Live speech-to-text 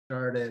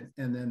started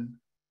and then,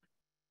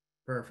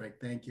 perfect,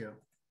 thank you.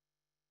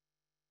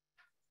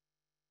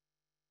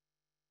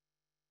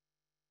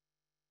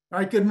 All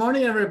right, good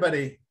morning,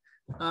 everybody.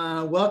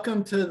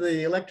 Welcome to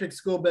the Electric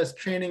School Bus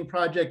Training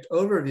Project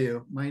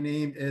Overview. My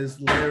name is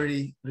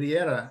Larry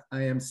Riera.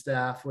 I am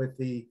staff with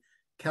the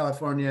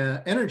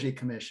California Energy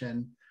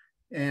Commission,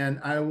 and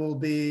I will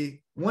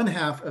be one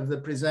half of the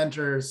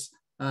presenters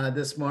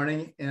this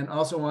morning, and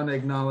also want to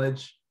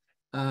acknowledge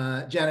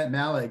Janet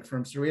Malik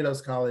from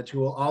Cerritos College, who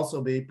will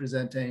also be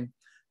presenting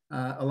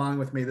along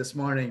with me this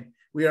morning.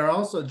 We are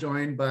also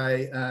joined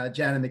by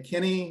Janet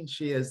McKinney.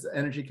 She is the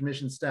Energy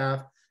Commission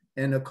staff,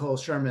 and Nicole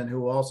Sherman,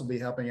 who will also be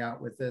helping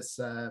out with this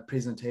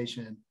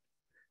presentation.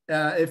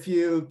 If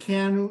you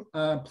can,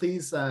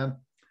 please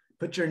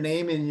put your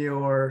name and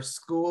your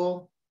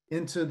school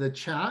into the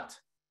chat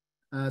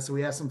so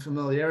we have some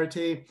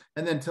familiarity.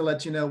 And then to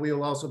let you know, we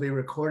will also be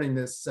recording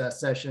this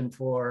session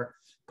for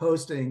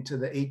posting to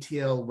the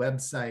ATL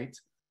website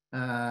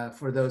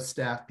for those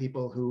staff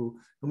people who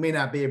may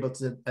not be able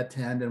to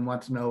attend and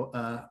want to know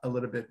a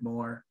little bit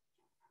more.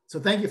 So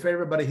thank you for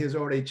everybody who's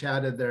already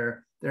chatted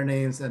their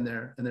names and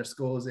their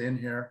schools in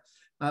here.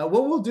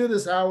 What we'll do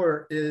this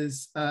hour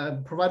is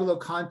provide a little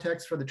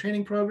context for the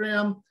training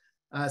program.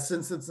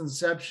 Since its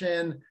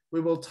inception,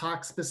 we will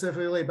talk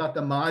specifically about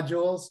the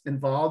modules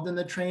involved in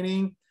the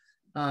training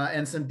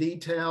and some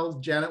details.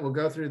 Janet will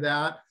go through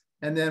that,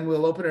 and then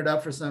we'll open it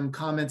up for some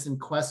comments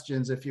and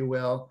questions, if you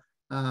will,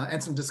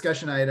 and some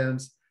discussion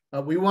items.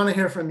 We want to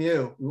hear from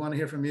you. We want to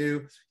hear from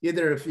you,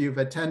 either if you've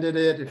attended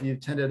it, if you've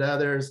attended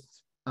others,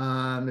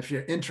 if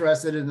you're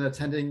interested in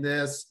attending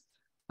this.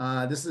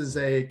 This is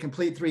a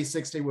complete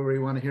 360 where we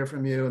want to hear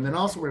from you, and then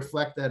also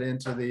reflect that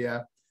into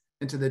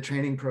the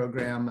training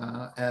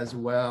program as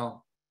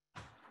well.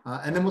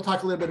 And then we'll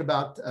talk a little bit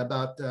about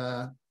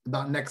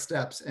next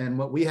steps and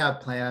what we have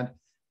planned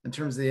in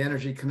terms of the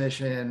Energy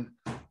Commission.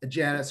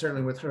 Janet,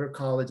 certainly with her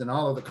college and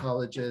all of the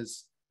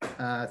colleges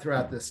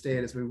throughout the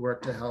state, as we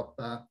work to help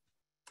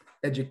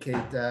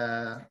educate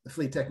the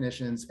fleet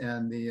technicians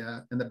and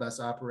the bus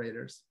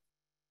operators.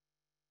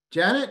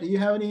 Janet, do you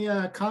have any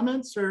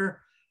comments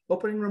or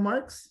opening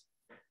remarks?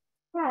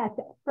 Yeah,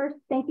 first,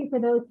 thank you for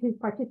those who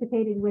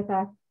participated with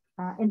us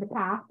in the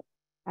past.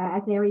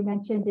 As Larry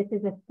mentioned, this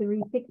is a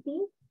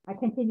 360, a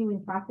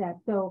continuing process.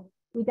 So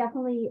we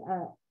definitely,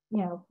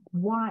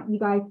 want you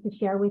guys to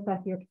share with us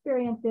your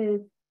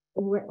experiences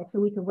so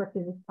we can work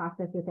through this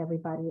process with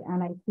everybody.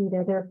 And I see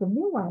there are some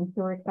new ones,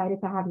 so we're excited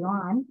to have you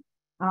on.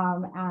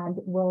 And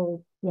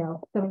we'll,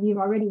 some of you have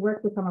already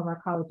worked with some of our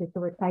colleges,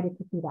 so we're excited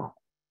to see that.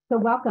 So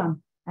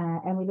welcome,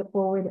 and we look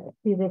forward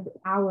to this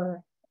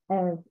hour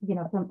of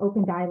some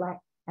open dialogue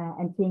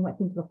and seeing what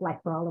things look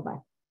like for all of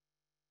us.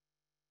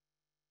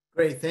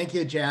 Great, thank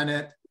you,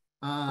 Janet.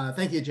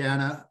 Thank you,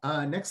 Jana.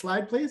 Next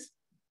slide, please.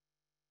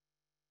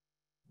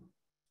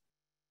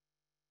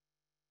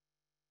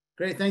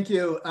 Great, thank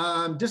you.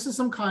 Just as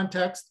some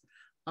context,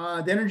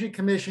 the Energy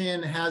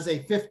Commission has a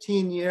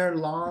 15-year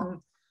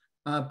long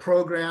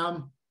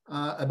program,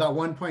 about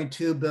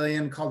 1.2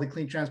 billion, called the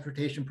Clean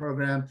Transportation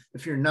Program.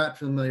 If you're not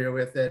familiar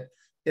with it,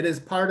 it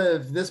is part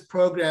of this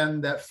program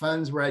that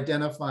funds were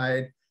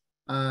identified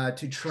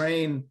to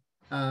train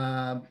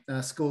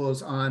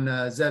schools on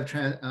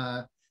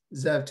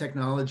ZEV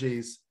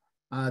technologies.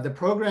 The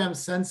program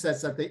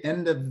sunsets at the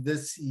end of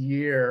this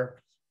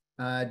year,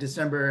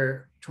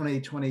 December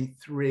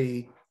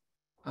 2023,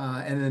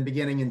 and then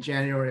beginning in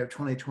January of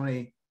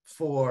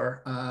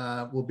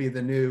 2024 will be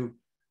the new,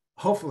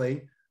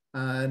 hopefully,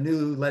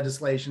 new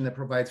legislation that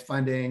provides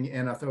funding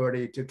and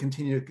authority to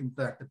continue to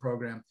conduct the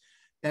program.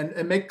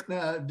 And make,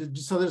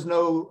 so there's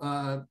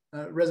no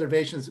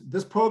reservations,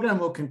 this program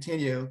will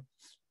continue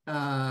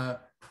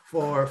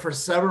for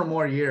several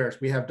more years.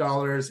 We have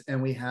dollars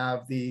and we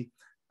have the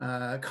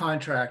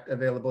contract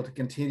available to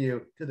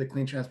continue to the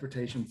Clean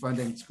Transportation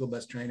Funding School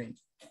Bus Training.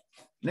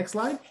 Next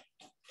slide.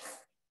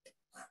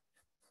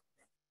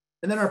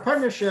 And then our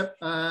partnership,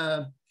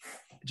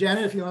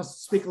 Janet, if you want to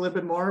speak a little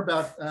bit more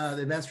about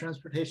the Advanced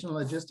Transportation and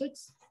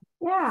Logistics.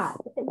 Yeah,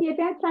 the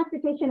Advanced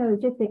Transportation and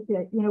Logistics,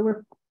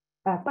 we're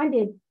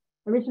funded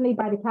originally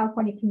by the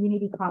California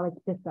Community College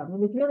system. It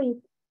was really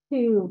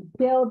to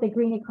build the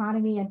green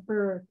economy, and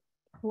for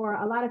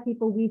a lot of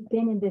people, we've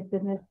been in this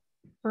business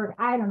for,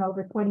 I don't know,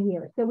 over 20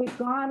 years. So we've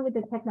gone with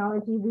the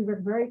technology. We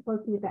work very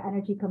closely with the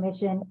Energy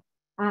Commission.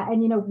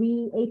 And,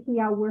 we,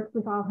 ATL, works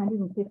with all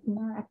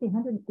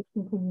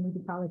 116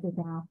 community colleges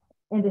now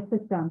in the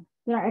system.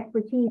 Our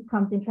expertise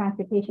comes in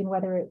transportation,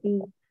 whether it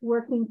be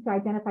working to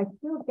identify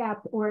skills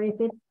gaps or if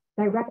it's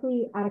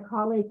directly at a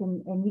college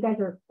and you guys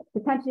are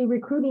potentially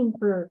recruiting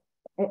for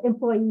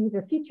employees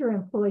or future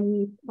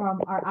employees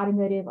from our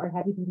automotive or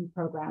heavy duty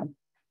programs.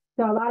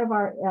 So a lot of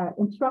our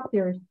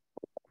instructors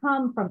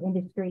come from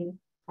industry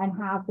and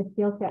have the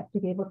skill sets to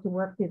be able to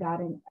work through that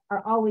and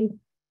are always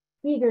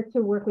eager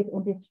to work with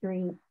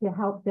industry to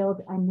help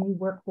build a new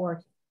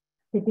workforce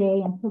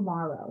today and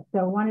tomorrow. So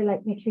I want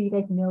to make sure you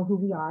guys know who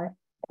we are,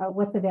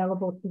 what's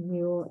available to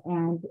you,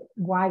 and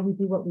why we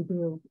do what we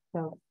do.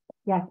 So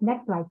yes,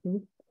 next slide,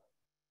 please.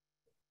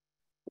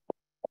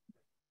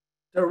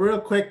 A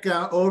real quick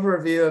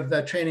overview of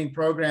the training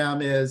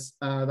program is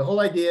the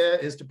whole idea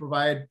is to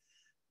provide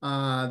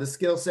the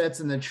skill sets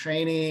and the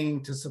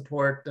training to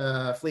support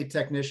fleet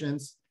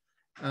technicians.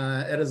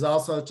 It is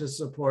also to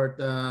support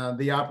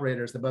the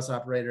operators, the bus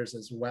operators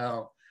as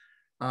well.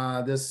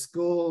 This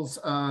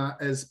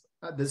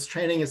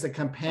training is a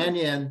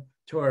companion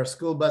to our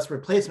school bus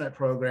replacement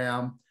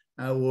program,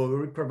 where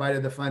we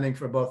provided the funding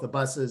for both the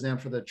buses and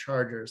for the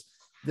chargers.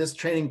 This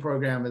training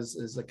program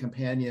is a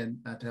companion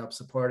to help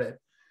support it.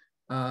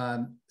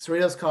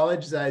 Cerritos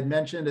College, as I had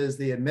mentioned, is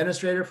the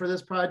administrator for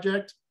this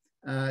project.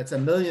 It's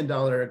 $1 million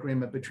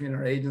agreement between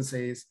our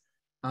agencies,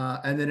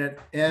 and then it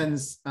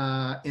ends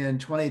in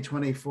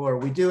 2024.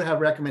 We do have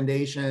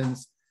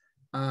recommendations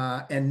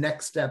and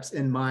next steps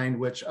in mind,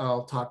 which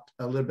I'll talk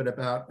a little bit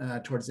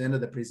about towards the end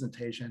of the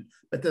presentation,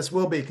 but this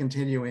will be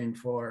continuing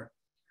for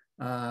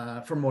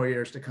more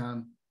years to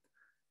come.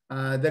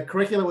 The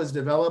curricula was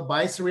developed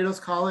by Cerritos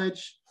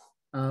College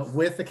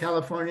with the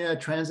California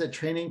Transit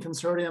Training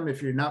Consortium.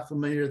 If you're not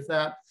familiar with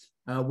that,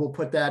 we'll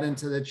put that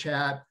into the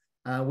chat.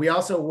 We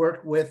also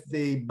work with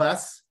the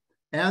bus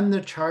and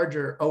the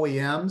charger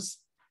OEMs.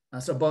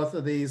 So both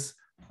of these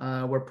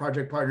were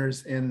project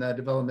partners in the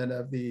development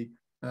of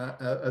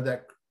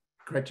that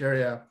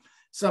criteria.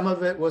 Some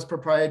of it was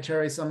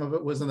proprietary, some of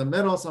it was in the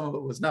middle, some of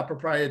it was not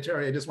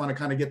proprietary. I just want to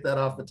kind of get that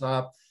off the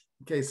top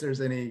in case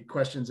there's any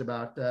questions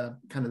about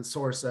kind of the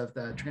source of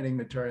the training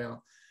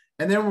material.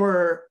 And then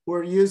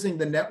we're using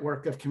the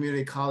network of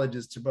community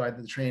colleges to provide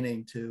the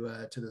training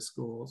to the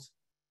schools.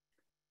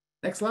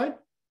 Next slide.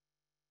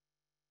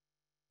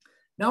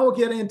 Now we'll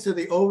get into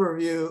the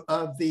overview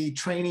of the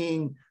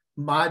training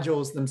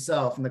modules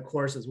themselves and the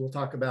courses. We'll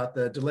talk about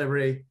the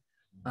delivery,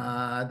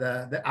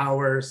 the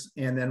hours,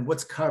 and then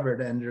what's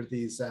covered under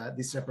these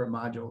separate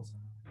modules.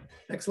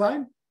 Next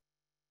slide.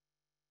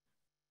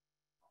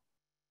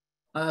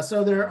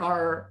 So there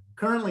are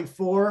currently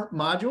 4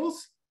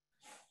 modules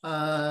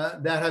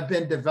that have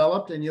been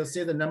developed, and you'll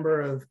see the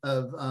number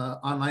of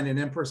online and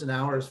in-person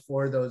hours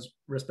for those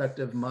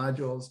respective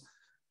modules.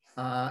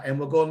 And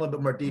we'll go in a little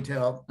bit more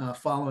detail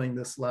following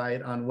this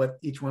slide on what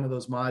each one of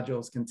those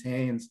modules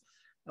contains.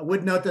 I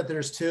would note that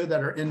there's 2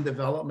 that are in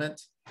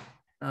development.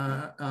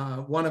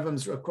 One of them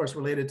is, of course,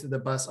 related to the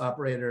bus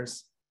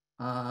operators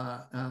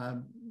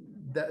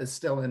that is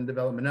still in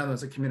development. Another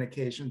is a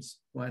communications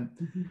one.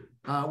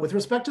 With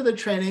respect to the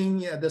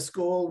training, the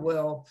school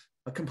will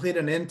complete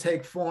an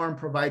intake form,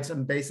 provide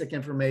some basic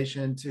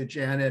information to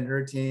Janet and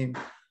her team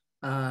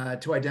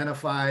to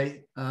identify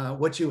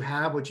what you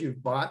have, what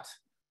you've bought,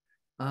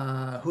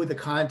 who the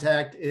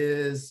contact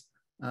is,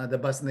 the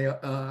bus and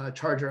the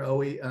charger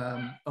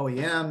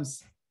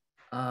OEMs,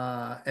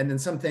 and then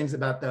some things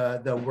about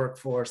the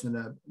workforce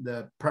and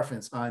the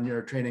preference on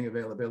your training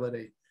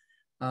availability.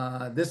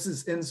 This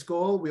is in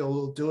school.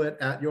 We'll do it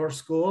at your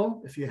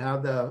school if you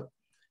have the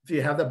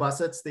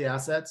buses, the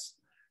assets,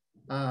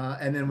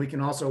 and then we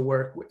can also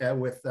work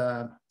with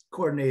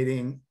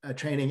coordinating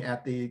training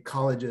at the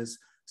colleges.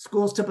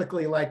 Schools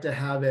typically like to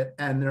have it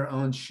in their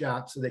own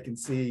shop so they can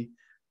see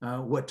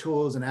what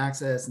tools and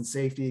access and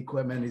safety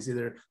equipment is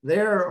either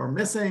there or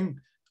missing,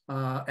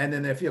 and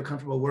then they feel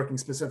comfortable working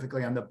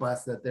specifically on the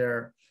bus that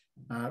they're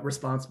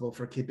responsible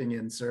for keeping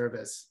in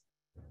service.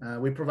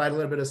 We provide a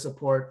little bit of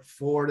support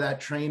for that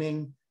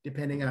training,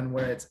 depending on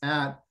where it's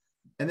at.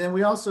 And then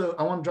we also,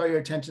 I want to draw your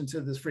attention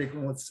to this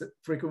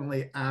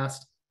frequently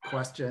asked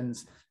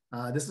questions.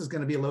 This is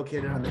going to be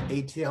located on the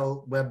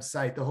ATL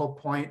website. The whole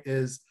point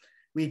is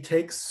we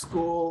take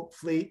school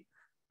fleet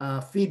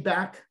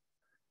feedback,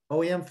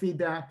 OEM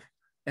feedback,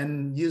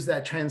 and use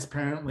that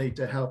transparently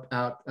to help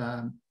out,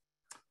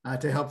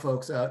 to help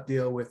folks out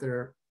deal with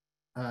their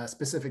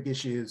specific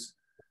issues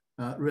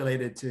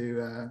related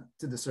to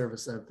the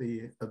service of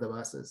the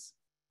buses.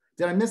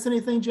 Did I miss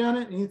anything,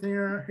 Janet? Anything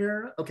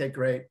here? Okay,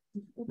 great.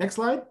 Next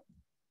slide.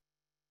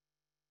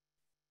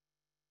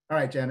 All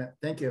right, Janet,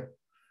 thank you.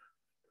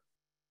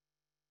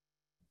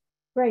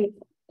 Great.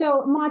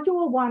 So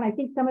module 1, I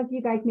think some of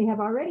you guys may have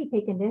already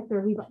taken this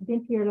or we've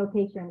been to your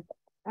location.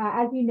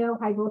 As you know,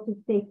 high voltage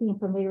safety and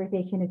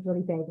familiarization is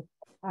really big.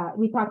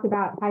 We talked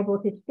about high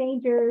voltage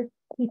changers,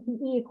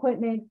 PPE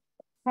equipment,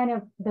 kind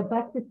of the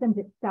bus systems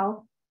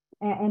itself,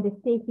 and the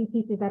safety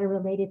pieces that are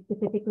related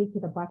specifically to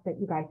the bus that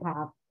you guys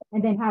have,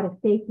 and then how to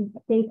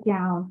safe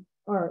down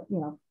or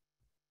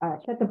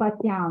shut the bus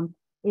down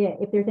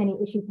if there's any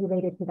issues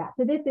related to that.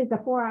 So this is a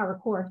 4-hour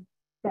course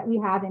that we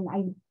have, and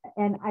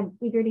I'm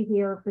eager to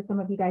hear for some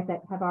of you guys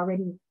that have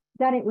already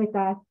done it with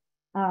us.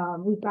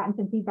 We've gotten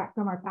some feedback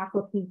from our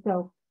faculty,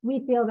 so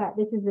we feel that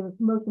this is the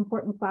most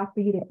important class for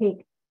you to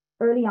take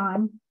early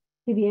on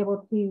to be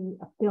able to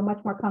feel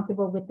much more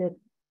comfortable with the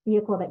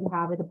vehicle that you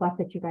have or the bus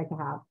that you guys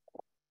have.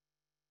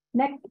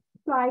 Next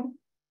slide.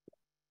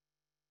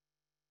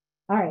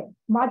 All right,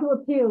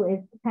 module 2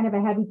 is kind of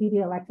a heavy duty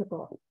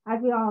electrical. As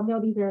we all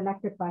know, these are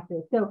electric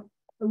buses. So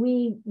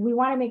we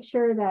want to make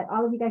sure that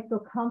all of you guys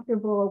feel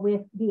comfortable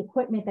with the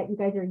equipment that you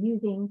guys are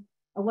using,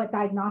 or what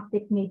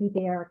diagnostics may be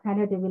there,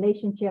 kind of the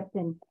relationships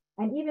and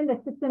even the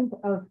systems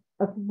of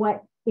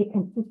what it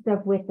consists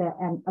of with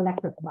an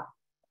electric bus.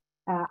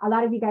 A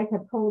lot of you guys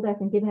have told us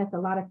and given us a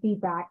lot of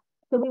feedback.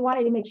 So we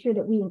wanted to make sure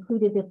that we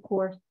included this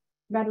course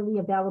readily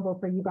available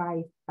for you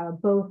guys,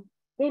 both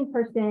in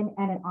person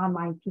and an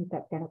online piece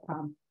that's going to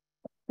come.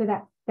 So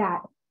that's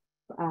that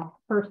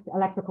first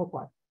electrical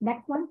course.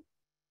 Next one.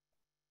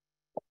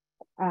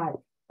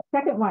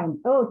 Second one,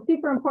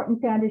 super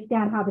important to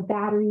understand how the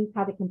batteries,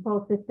 how the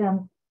control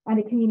systems, and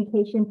the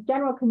communications,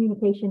 general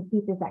communication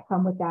pieces that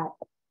come with that,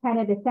 kind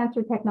of the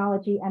sensor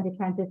technology and the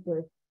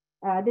transistors.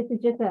 This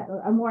is just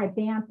a more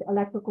advanced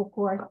electrical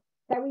course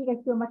that way you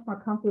guys feel much more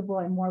comfortable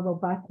and more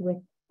robust with,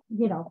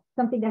 you know,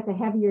 something that's a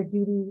heavier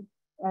duty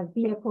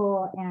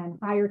vehicle and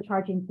higher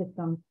charging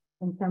systems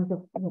in terms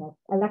of, you know,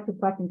 electric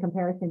bus in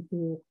comparison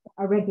to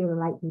a regular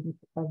light duty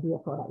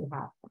vehicle that we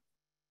have.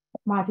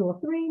 Module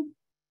 3,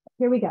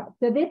 here we go.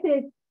 So this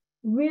is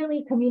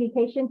really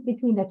communications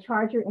between the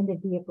charger and the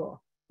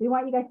vehicle. We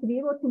want you guys to be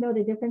able to know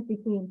the difference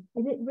between,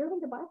 is it really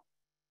the bus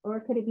or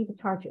could it be the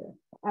charger?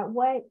 At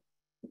what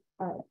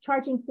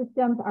charging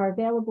systems are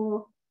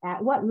available?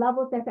 At what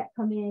levels does that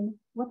come in?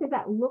 What does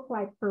that look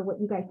like for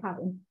what you guys have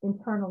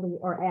internally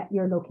or at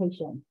your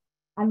location?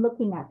 I'm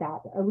looking at that.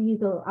 We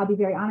use I'll be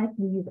very honest,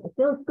 we use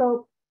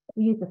oscilloscope,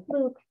 we use the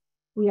fluke.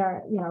 We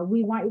are, you know,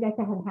 we want you guys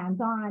to have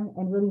hands-on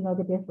and really know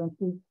the difference.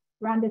 We've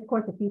run this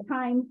course a few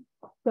times.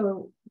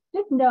 So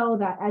just know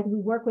that as we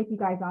work with you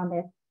guys on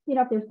this, you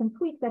know, if there's some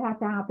tweaks that have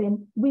to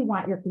happen, we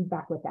want your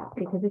feedback with that,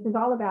 because this is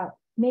all about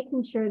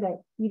making sure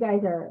that you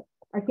guys are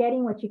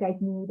getting what you guys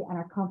need and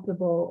are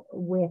comfortable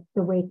with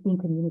the way it's being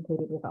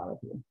communicated with all of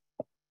you.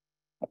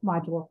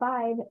 Module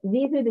 5,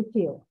 these are the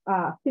two.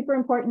 Super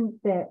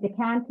important, the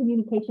CAN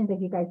communications,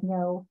 as you guys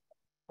know,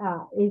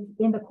 is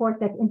in the course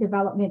that's in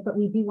development, but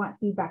we do want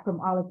feedback from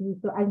all of you.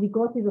 So as we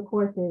go through the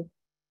courses,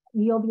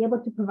 you'll be able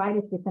to provide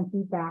us with some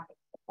feedback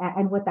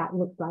and what that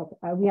looks like.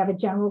 We have a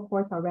general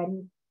course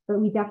already, but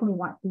we definitely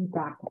want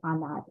feedback on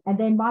that. And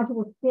then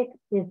module 6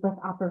 is bus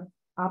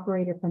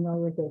operator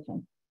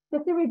familiarization.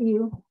 Just a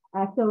review,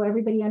 so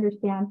everybody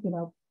understands, you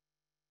know,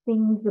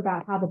 things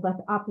about how the bus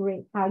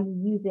operates, how you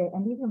use it,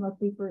 and these are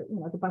mostly for, you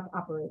know, the bus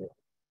operators.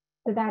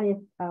 So that is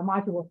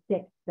module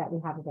 6 that we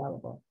have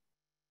available.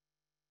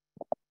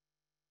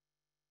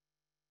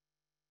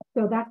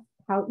 So that's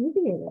how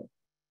easy it is.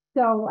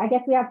 So I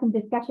guess we have some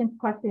discussions,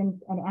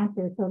 questions, and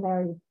answers. So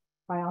Larry,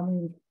 by all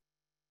means,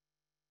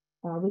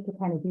 we could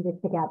kind of do this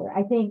together.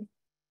 I think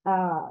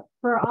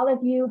for all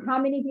of you, how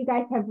many of you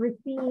guys have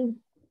received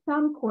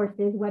some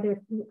courses, whether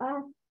it's through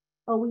us,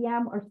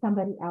 OEM, or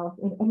somebody else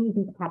in any of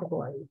these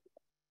categories?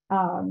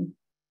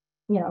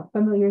 You know,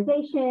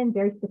 familiarization,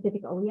 very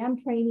specific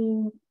OEM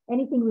training,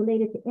 anything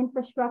related to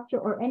infrastructure,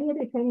 or any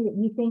other training that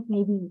you think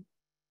may be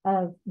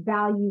of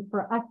value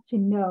for us to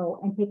know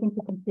and take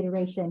into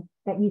consideration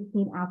that you've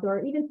seen out there,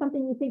 or even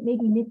something you think may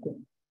be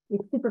missing.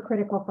 It's super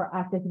critical for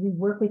us as we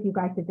work with you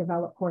guys to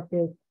develop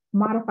courses,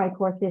 modify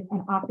courses,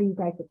 and offer you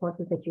guys the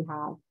courses that you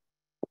have.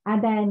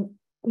 And then,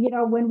 you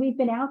know, when we've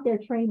been out there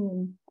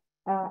training,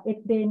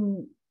 it's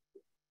been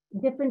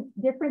different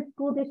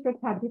school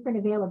districts have different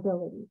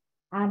availability.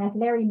 And as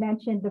Larry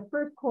mentioned, the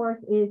first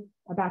course is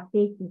about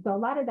safety. So a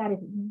lot of that is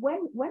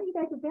when are you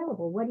guys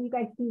available? What do you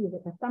guys see? Is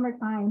it the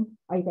summertime?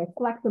 Are you guys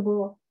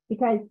flexible?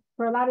 Because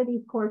for a lot of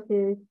these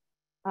courses,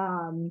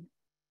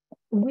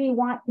 we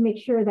want to make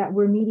sure that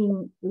we're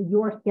meeting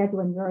your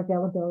schedule and your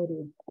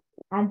availability.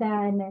 And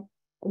then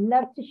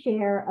love to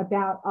share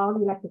about all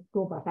the electric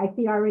school bus. I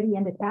see already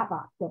in the chat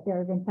box that there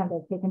have been some that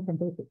have taken some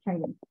basic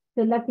training.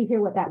 So love to hear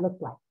what that looks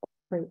like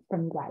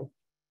from you guys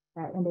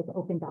in this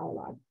open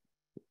dialogue.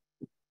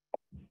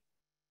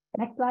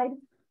 Next slide.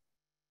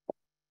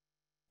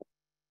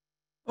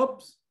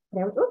 Oops.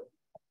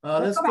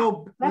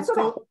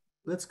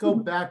 Let's go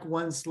back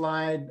one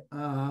slide,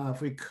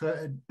 if we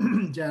could,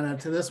 Jana,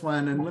 to this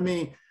one. And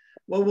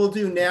what we'll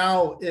do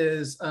now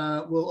is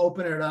we'll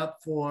open it up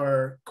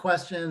for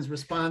questions,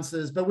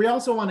 responses, but we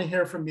also want to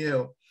hear from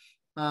you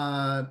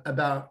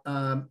about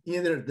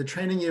either the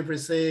training you've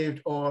received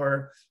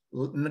or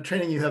the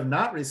training you have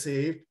not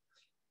received,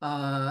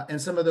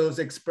 and some of those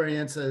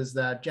experiences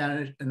that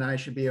Janet and I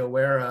should be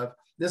aware of.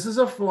 This is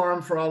a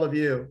forum for all of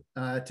you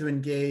to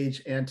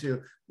engage and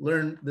to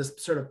learn this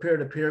sort of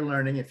peer-to-peer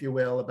learning, if you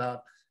will,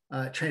 about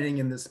training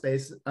in this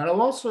space. And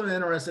I'm also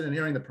interested in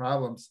hearing the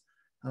problems.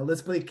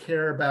 Let's really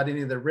care about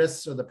any of the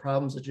risks or the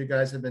problems that you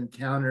guys have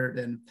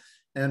encountered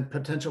and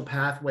potential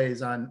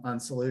pathways on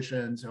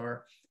solutions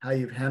or how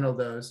you've handled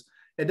those.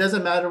 It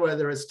doesn't matter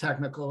whether it's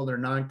technical or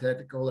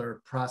non-technical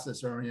or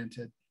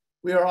process-oriented.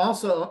 We are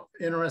also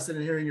interested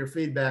in hearing your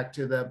feedback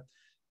to the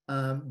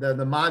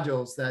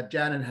modules that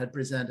Janet had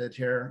presented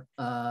here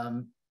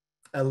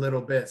a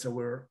little bit. So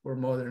we're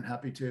more than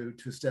happy to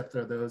step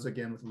through those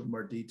again with a little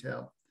more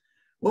detail.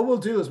 What we'll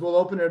do is we'll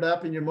open it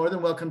up, and you're more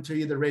than welcome to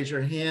either raise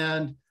your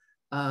hand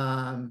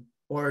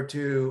or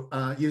to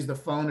use the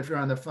phone if you're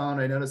on the phone.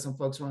 I noticed some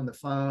folks are on the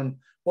phone,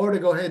 or to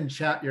go ahead and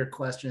chat your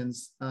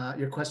questions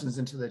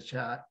into the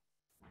chat.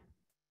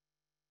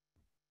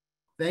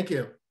 Thank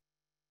you.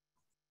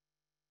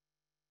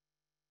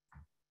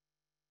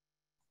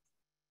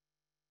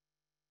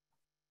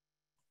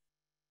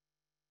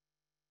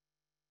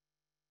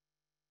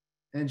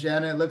 And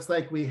Janet, it looks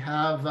like we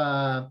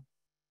have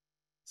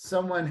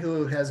someone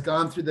who has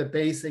gone through the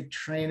basic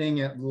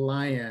training at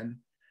Lion.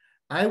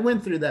 I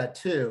went through that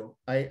too.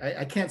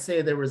 I can't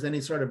say there was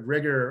any sort of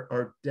rigor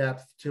or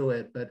depth to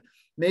it, but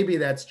maybe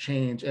that's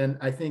changed. And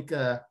I think,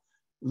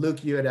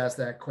 Luke, you had asked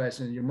that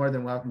question. You're more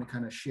than welcome to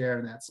kind of share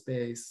in that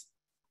space.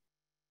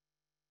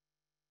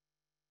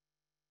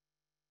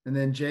 And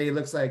then Jay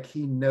looks like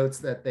he notes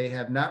that they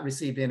have not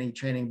received any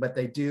training, but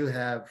they do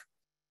have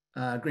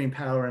Green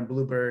Power and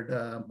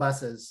Bluebird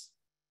buses.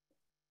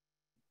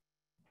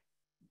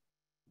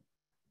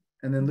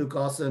 And then Luke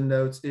also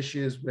notes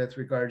issues with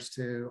regards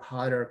to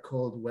hot or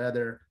cold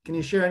weather. Can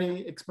you share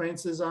any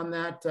experiences on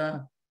that,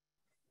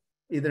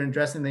 either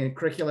addressing the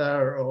curricula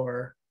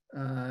or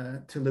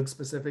to Luke's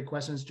specific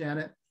questions,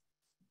 Janet?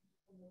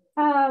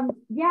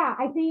 Yeah,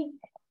 I think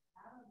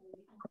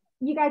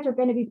you guys are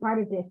going to be part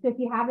of this. So if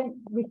you haven't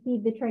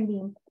received the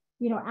training,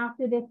 you know,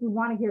 after this, we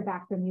want to hear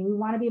back from you. We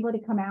want to be able to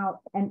come out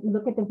and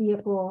look at the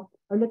vehicle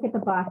or look at the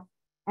bus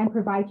and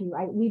provide you.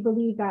 We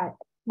believe that,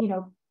 you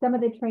know, some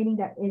of the training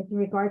that is in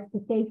regards to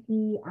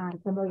safety and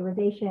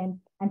familiarization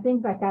and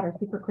things like that are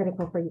super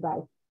critical for you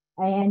guys.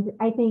 And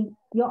I think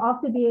you'll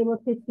also be able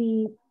to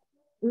see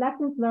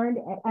lessons learned.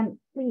 And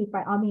please,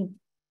 by all means,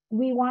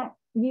 we want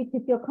you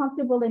to feel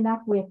comfortable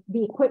enough with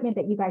the equipment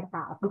that you guys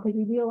have, because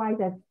we realize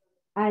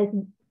as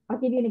I'll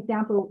give you an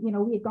example. You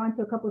know, we had gone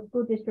to a couple of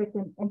school districts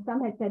and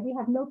some had said, we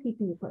have no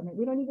PPE equipment.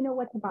 We don't even know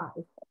what to buy.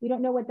 We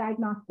don't know what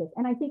diagnostics.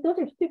 And I think those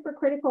are super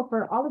critical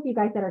for all of you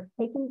guys that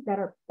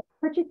are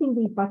purchasing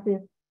these buses,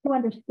 to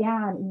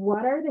understand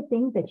what are the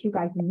things that you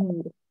guys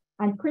need,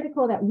 and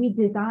critical that we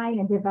design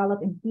and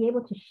develop and be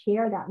able to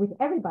share that with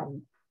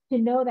everybody, to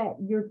know that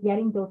you're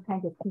getting those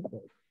kinds of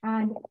pieces.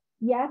 And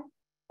yes,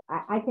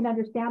 I can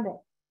understand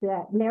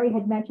that Larry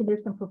had mentioned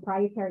there's some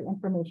proprietary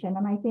information.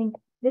 And I think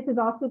this is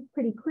also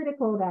pretty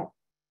critical, that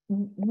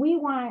we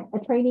want a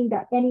training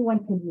that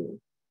anyone can use.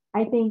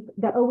 I think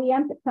the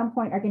OEMs at some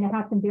point are going to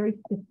have some very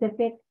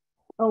specific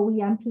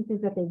OEM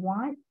pieces that they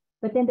want,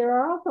 but then there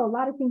are also a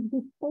lot of things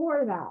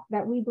before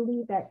that we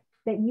believe that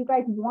you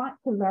guys want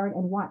to learn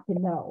and want to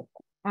know.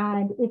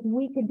 And if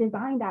we could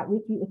design that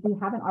with you, if we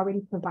haven't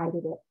already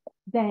provided it,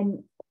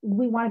 then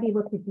we want to be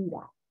able to do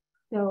that.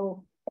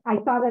 So I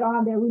saw that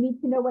on there. We need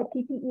to know what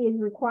PPE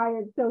is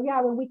required. So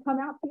yeah, when we come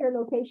out to your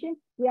location,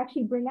 we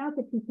actually bring out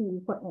the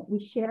PPE equipment.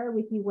 We share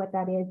with you what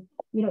that is,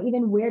 you know,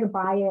 even where to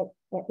buy it,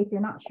 if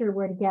you're not sure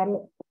where to get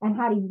it, and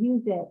how to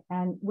use it,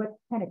 and what's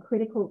kind of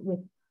critical with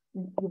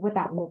what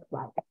that looks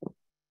like.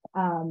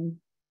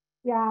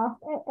 Yeah,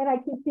 and I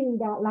keep seeing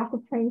that lack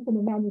of training from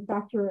the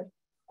manufacturer.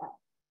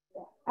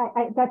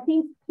 That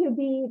seems to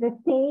be the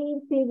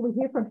same thing we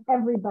hear from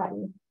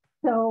everybody.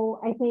 So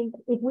I think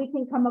if we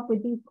can come up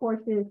with these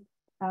courses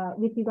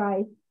with you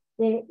guys,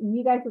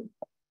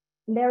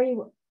 Larry,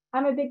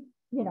 I'm a big,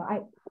 you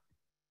know,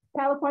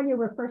 California,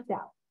 we're first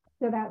out.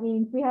 So that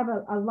means we have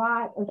a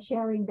lot of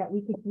sharing that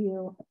we could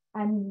do.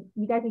 And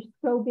you guys are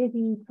so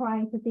busy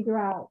trying to figure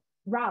out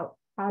routes,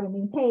 how to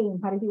maintain,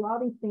 how to do all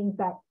these things,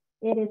 that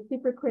it is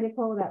super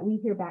critical that we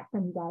hear back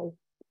from you guys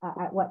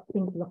at what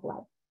things look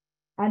like.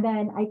 And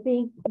then I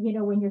think, you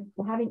know, when you're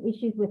having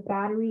issues with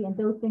battery and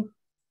those things,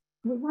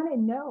 we want to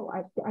know,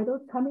 are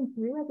those coming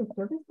through as a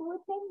service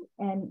bulletin?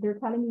 And they're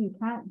telling you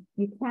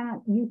you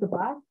can't use the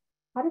bus.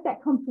 How does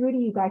that come through to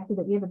you guys so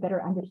that we have a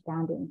better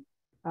understanding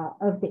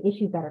of the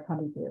issues that are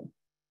coming through?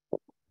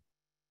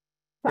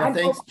 So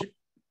yeah,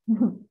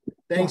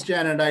 thanks,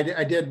 Janet.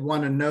 I did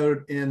want to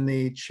note in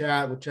the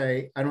chat, which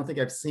I don't think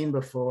I've seen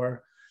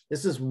before.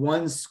 This is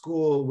one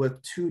school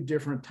with two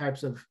different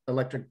types of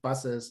electric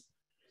buses.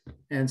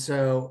 And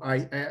so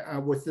I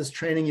with this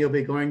training you'll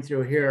be going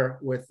through here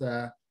with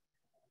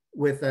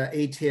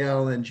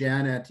ATL and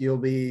Janet, you'll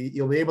be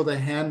able to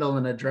handle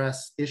and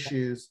address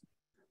issues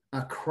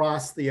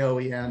across the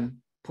OEM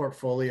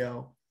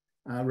portfolio,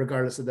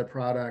 regardless of the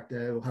product.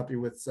 It will help you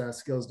with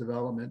skills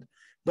development,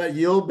 but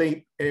you'll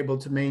be able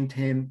to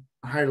maintain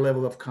a higher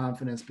level of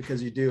confidence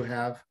because you do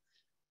have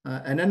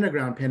an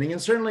underground pinning.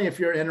 And certainly if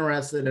you're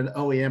interested in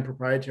OEM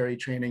proprietary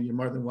training, you're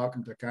more than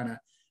welcome to kind of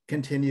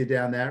continue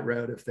down that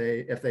road if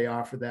they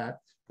offer that,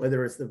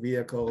 whether it's the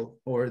vehicle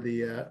or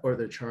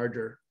the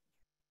charger.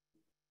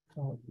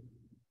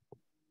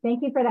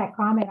 Thank you for that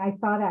comment. I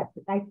saw that.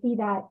 I see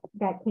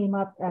that came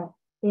up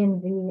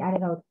in the, I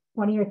don't know,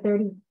 20 or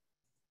 30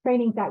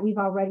 trainings that we've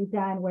already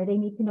done, where they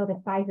need to know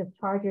the size of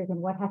chargers and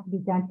what has to be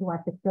done to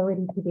our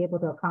facility to be able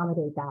to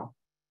accommodate that.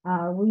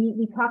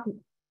 We talked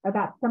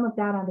about some of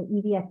that on the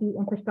EVSE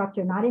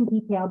infrastructure, not in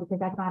detail because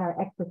that's not our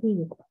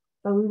expertise,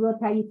 but we will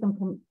tell you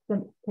some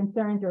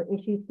concerns or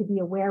issues to be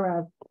aware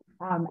of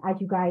as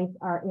you guys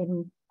are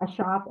in a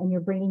shop and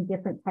you're bringing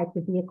different types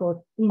of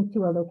vehicles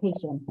into a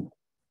location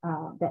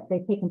that they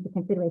take into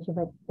consideration.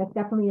 But that's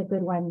definitely a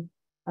good one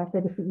for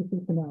the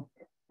CEC to know.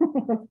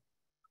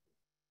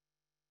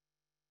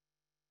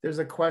 There's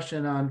a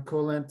question on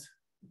coolant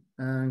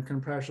and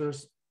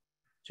compressors.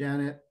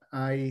 Janet,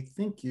 I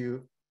think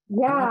you,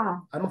 yeah.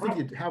 I don't think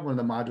you have one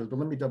of the modules, but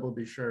let me double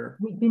be sure.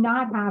 We do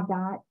not have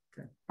that.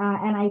 Okay.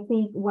 And I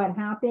think what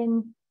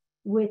happens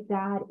with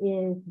that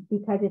is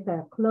because it's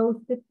a closed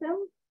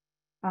system,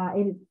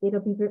 it'll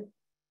be,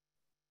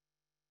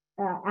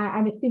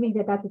 I'm assuming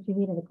that that's what you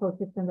mean in the closed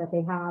system that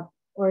they have,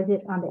 or is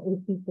it on the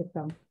AC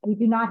system? We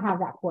do not have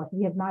that course.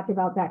 We have not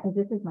developed that because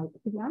this is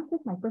to be honest, this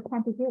is my first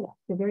time to hear that.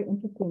 So very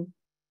interesting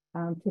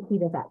to see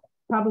that.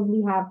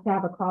 Probably have to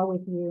have a call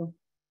with you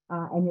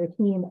and your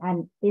team.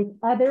 And is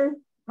others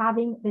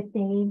having the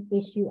same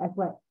issue as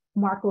what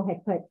Marco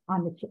had put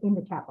on in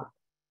the chat box?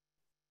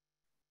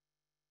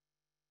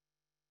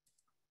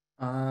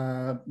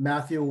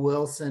 Matthew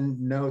Wilson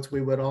notes,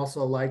 we would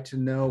also like to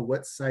know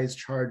what size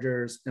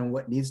chargers and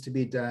what needs to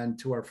be done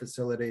to our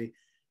facility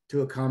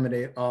to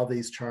accommodate all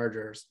these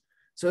chargers.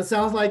 So it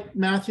sounds like,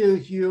 Matthew,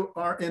 you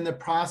are in the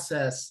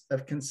process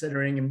of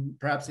considering and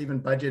perhaps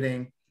even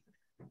budgeting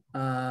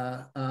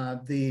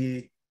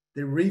the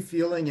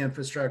refueling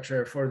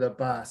infrastructure for the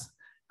bus.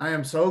 I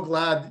am so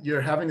glad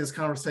you're having this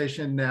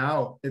conversation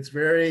now. It's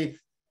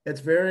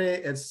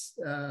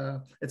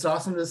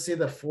awesome to see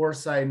the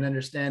foresight and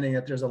understanding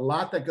that there's a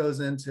lot that goes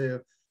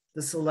into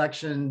the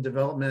selection,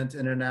 development,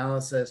 and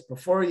analysis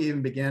before you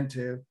even begin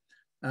to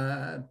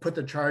put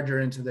the charger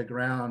into the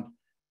ground.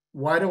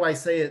 Why do I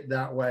say it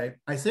that way?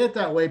 I say it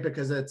that way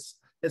because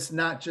it's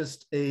not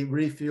just a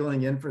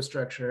refueling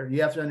infrastructure.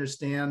 You have to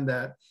understand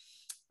that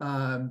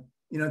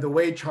the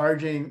way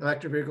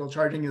electric vehicle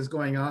charging is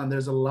going on,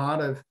 there's a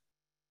lot of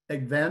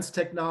advanced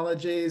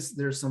technologies.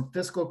 There's some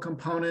fiscal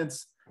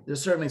components.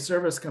 There's certainly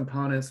service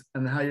components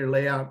and how you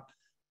lay out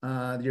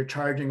your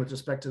charging with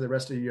respect to the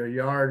rest of your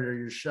yard or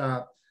your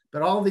shop.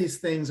 But all these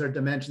things are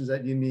dimensions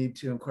that you need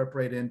to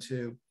incorporate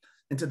into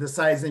the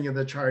sizing of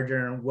the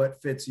charger and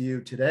what fits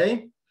you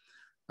today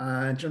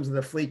in terms of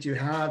the fleet you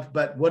have.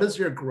 But what does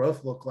your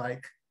growth look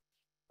like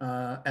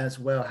as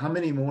well? How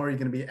many more are you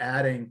going to be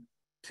adding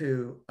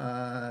to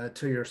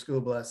your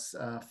school bus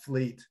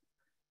fleet?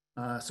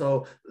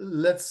 So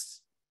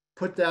let's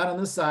put that on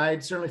the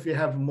side. Certainly, if you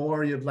have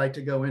more you'd like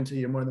to go into,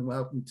 you're more than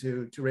welcome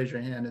to raise your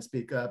hand and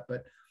speak up.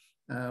 But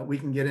we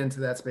can get into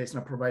that space, and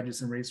I'll provide you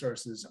some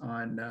resources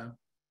on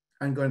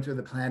going through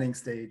the planning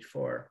stage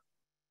for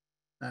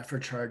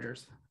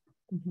chargers.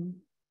 Mm-hmm.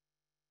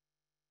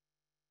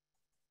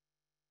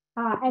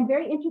 I'm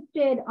very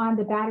interested on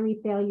the battery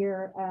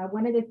failure.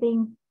 One of the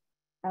things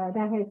that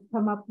has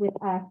come up with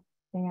us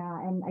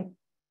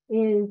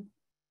is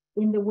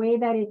in the way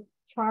that it's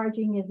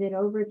charging. Is it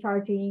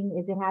overcharging?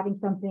 Is it having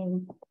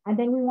something? And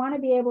then we want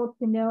to be able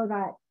to know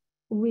that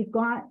you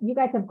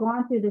guys have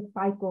gone through this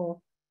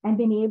cycle and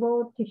been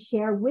able to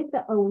share with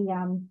the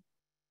OEM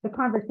the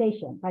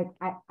conversation. Like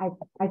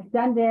I've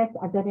done this,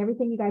 I've done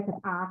everything you guys have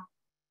asked,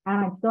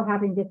 and I'm still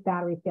having this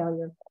battery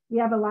failure. We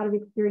have a lot of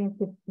experience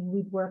because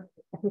we've worked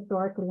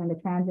historically on the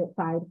transit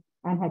side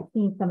and have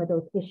seen some of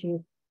those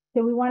issues.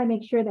 So we want to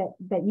make sure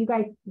that you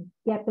guys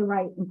get the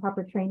right and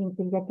proper training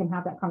so you guys can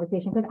have that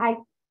conversation. Because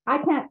I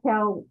can't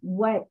tell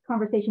what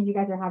conversations you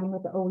guys are having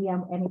with the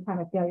OEM anytime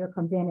a failure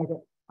comes in. Is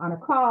it on a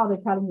call? They're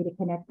telling you to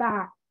connect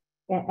back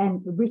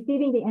and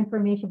receiving the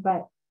information.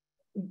 But,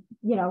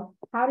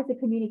 how does the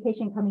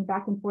communication coming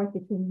back and forth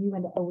between you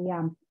and the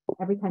OEM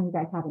every time you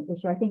guys have an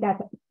issue? I think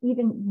that's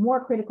even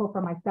more critical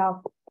for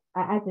myself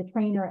as a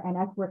trainer and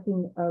us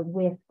working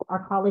with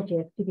our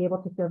colleges to be able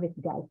to service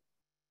you guys.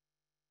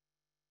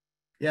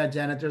 Yeah,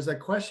 Janet, there's a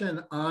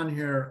question on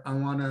here I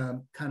want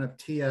to kind of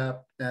tee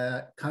up.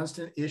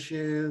 Constant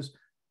issues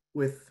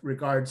with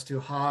regards to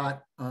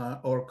hot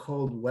or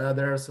cold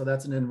weather. So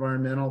that's an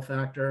environmental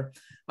factor.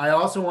 I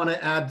also want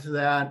to add to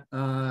that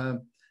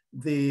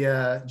the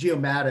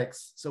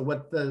geomatics. So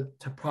what the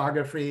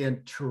topography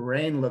and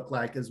terrain look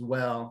like as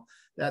well.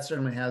 That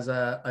certainly has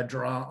a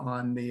draw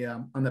on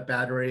the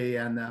battery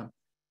and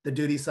the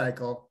duty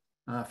cycle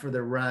for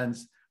the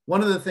runs.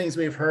 One of the things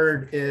we've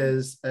heard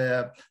is,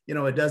 it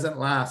doesn't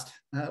last.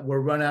 We're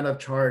run out of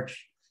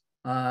charge.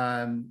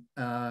 And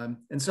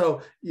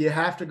so you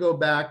have to go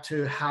back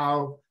to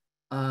how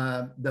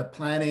the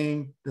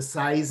planning, the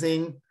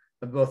sizing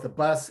of both the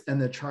bus and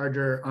the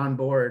charger on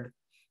board,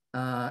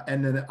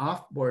 and then the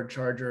off-board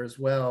charger as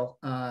well,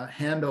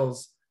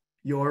 handles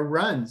your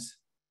runs.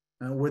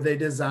 Were they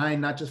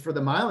designed not just for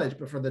the mileage,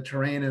 but for the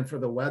terrain and for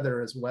the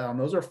weather as well? And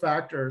those are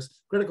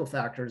factors, critical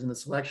factors in the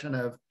selection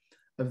of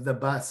the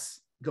bus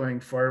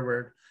going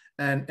forward.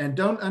 And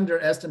don't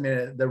underestimate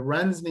it.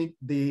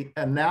 The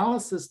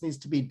analysis needs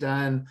to be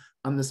done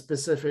on the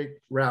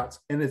specific routes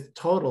in its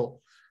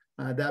total.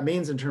 That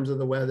means in terms of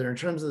the weather, in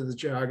terms of the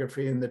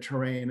geography and the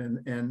terrain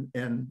and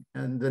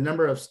the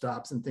number of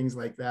stops and things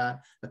like that,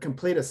 a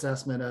complete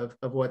assessment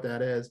of what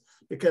that is.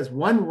 Because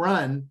one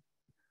run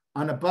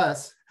on a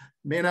bus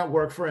may not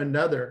work for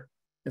another.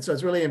 And so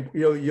it's really,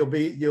 you'll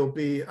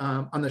be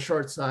on the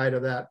short side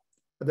of that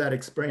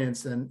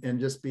experience and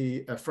just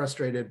be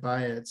frustrated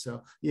by it.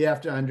 So you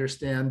have to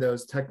understand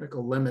those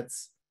technical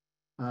limits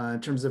in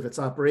terms of its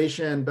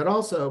operation, but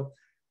also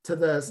to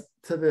the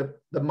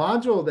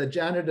module that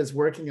Janet is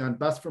working on,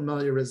 bus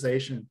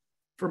familiarization.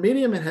 For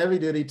medium and heavy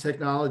duty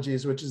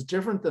technologies, which is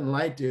different than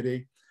light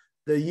duty,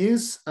 the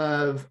use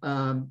of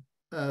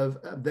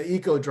the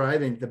eco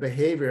driving, the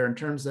behavior in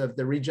terms of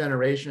the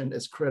regeneration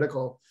is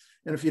critical.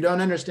 And if you don't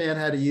understand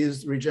how to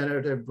use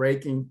regenerative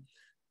braking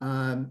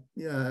and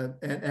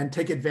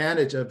take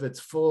advantage of its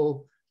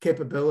full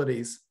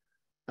capabilities,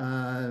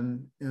 you're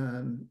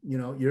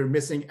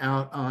missing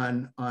out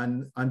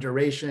on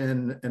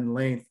duration and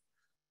length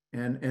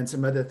and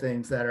some other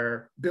things that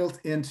are built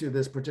into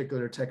this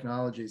particular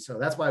technology. So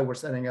that's why we're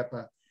setting up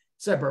a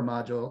separate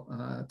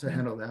module to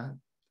handle that.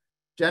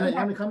 Janet, you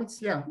have any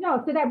comments? Yeah.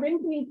 No, so that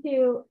brings me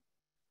to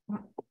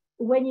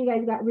when you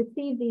guys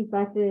received these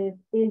buses,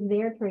 is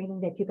there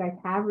training that you guys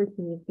have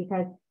received?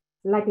 Because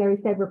like Larry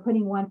said, we're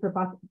putting one for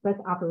bus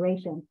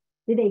operations.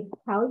 Did they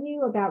tell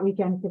you about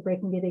regenerative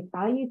braking? Did they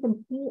tell you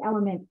some key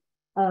elements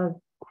of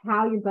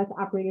how your bus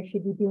operator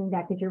should be doing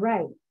that? Because you're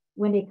right.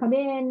 When they come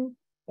in,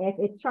 if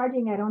it's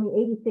charging at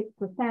only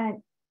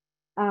 86%,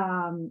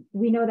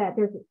 we know that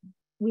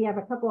we have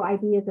a couple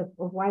ideas of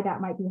why that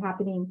might be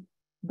happening.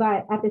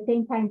 But at the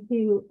same time,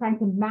 too, trying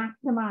to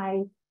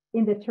maximize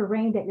in the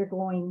terrain that you're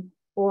going,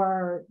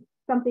 or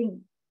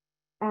something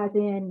as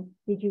in,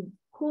 did you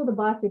cool the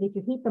bus or did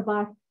you heat the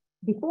bus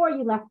before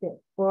you left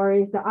it? Or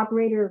is the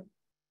operator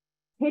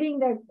hitting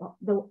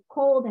the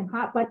cold and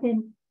hot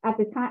button at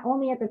the time,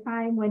 only at the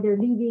time when they're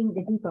leaving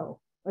the depot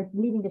or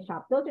leaving the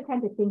shop? Those are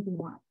kinds of things we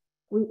want.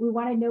 We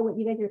want to know what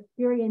you guys are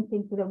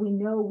experiencing so that we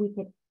know we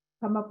can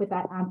come up with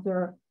that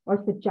answer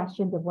or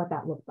suggestions of what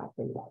that looks like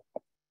for you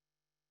guys.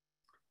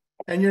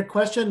 And your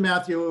question,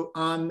 Matthew,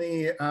 on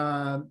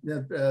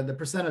the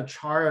percent of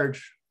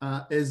charge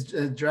is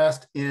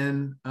addressed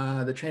in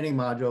the training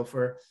module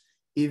for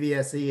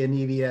EVSE and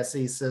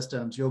EVSE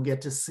systems. You'll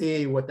get to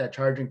see what that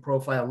charging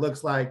profile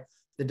looks like,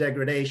 the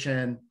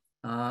degradation,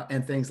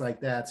 and things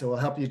like that. So it'll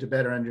help you to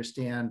better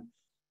understand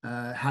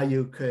how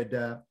you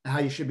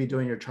should be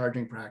doing your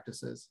charging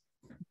practices.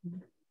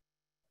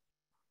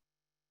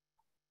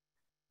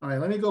 All right,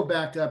 let me go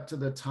back up to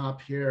the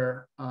top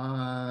here.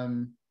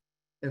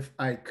 If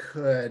I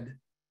could.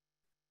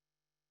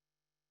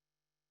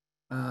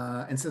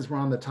 And since we're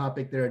on the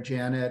topic there,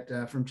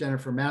 Janet, from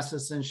Jennifer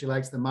Masterson, she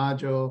likes the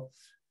module.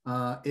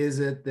 Is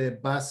it the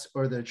bus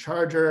or the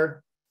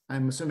charger?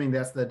 I'm assuming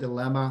that's the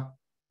dilemma.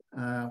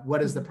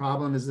 What is the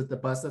problem? Is it the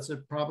bus that's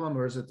the problem,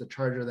 or is it the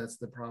charger that's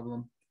the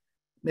problem?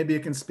 Maybe you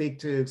can speak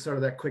to sort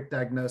of that quick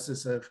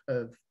diagnosis of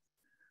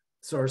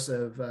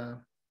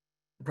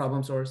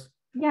problem source.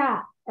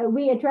 Yeah,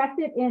 we addressed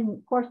it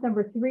in course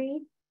number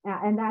 3.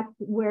 And that's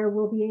where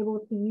we'll be able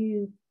to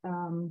use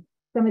some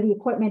of the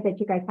equipment that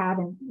you guys have,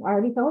 or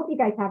at least I hope you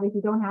guys have. If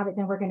you don't have it,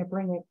 then we're going to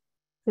bring it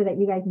so that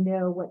you guys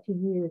know what to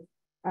use.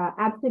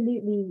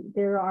 Absolutely,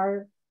 there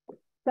are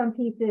some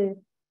pieces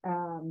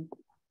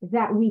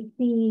that we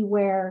see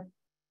where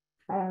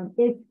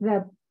it's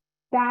the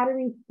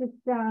battery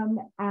system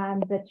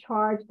and the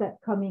charge that's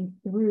coming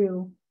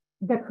through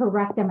the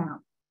correct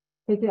amount,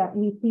 because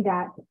we see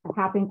that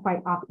happen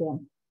quite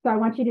often. So I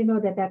want you to know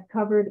that that's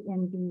covered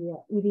in the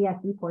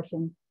EVSE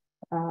portion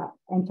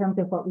in terms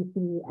of what we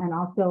see, and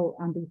also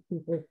on these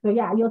pieces. So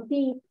yeah, you'll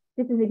see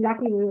this is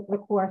exactly the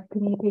course,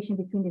 communication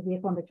between the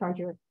vehicle and the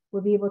charger.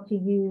 We'll be able to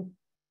use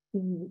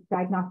the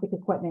diagnostic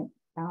equipment,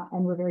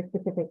 and we're very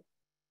specific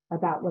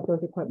about what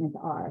those equipments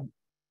are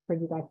for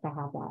you guys to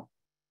have that.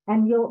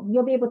 And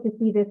you'll be able to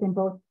see this in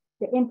both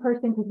the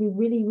in-person, because we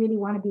really, really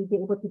want to be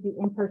able to do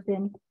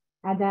in-person,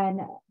 and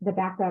then the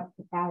backup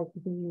as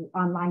the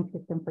online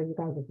system for you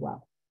guys as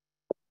well.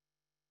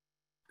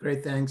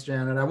 Great, thanks,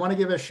 Janet. I want to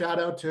give a shout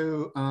out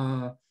to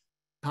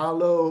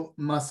Paolo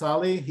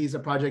Masali. He's a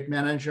project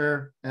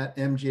manager at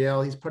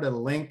MGL. He's put a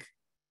link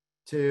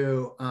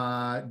to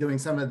doing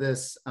some of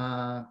this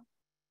route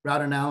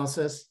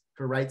analysis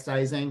for right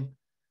sizing.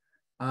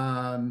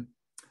 Hi,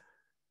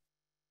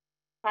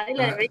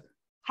 Larry.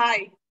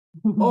 Hi.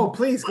 Oh,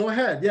 please go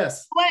ahead.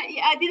 Yes. Well,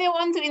 I didn't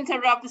want to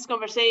interrupt this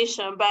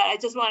conversation, but I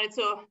just wanted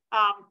to,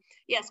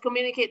 yes,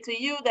 communicate to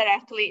you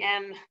directly.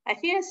 And I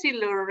think I see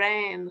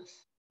Lorraine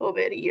over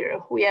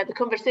here. We had a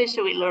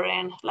conversation with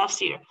Lorraine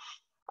last year.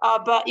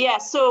 But yeah,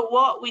 so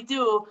what we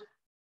do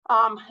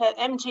at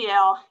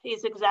MGL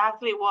is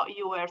exactly what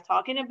you were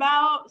talking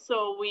about.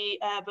 So we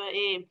have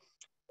a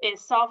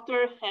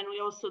software, and we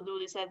also do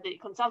this at the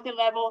consulting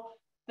level,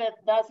 that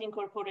does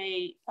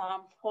incorporate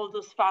all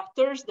those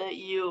factors that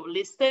you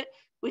listed,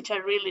 which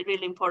are really,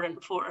 really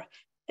important for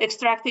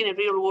extracting a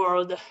real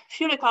world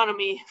fuel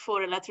economy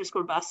for electric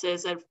school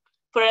buses and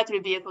for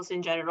electric vehicles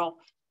in general.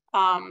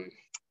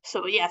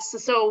 So yes,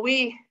 so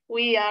we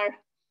are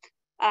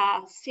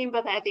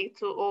sympathetic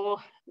to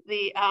all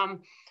the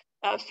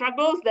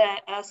struggles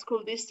that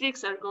school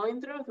districts are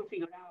going through to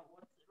figure out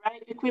what's the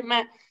right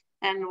equipment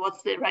and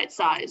what's the right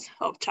size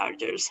of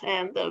chargers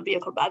and the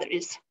vehicle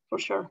batteries, for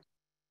sure.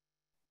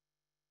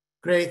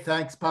 Great,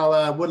 thanks,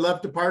 Paula. Would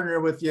love to partner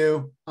with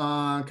you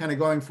kind of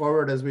going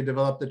forward as we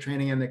develop the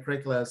training and the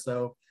curricula,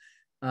 so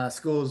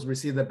schools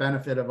receive the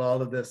benefit of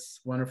all of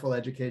this wonderful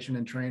education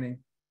and training.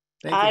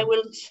 Thank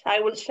you. I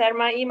will share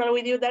my email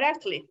with you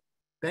directly.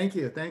 Thank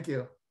you, thank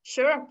you.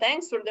 Sure,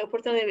 thanks for the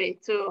opportunity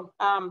to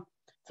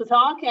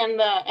talk,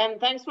 and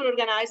thanks for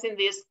organizing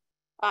this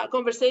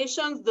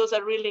conversations, those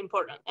are really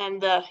important.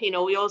 And,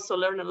 we also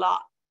learn a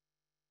lot.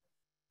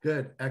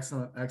 Good,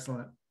 excellent,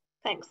 excellent.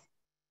 Thanks.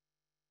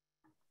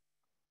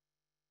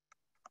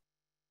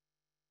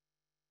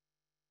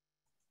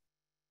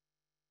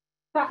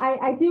 So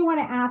I do want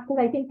to ask, because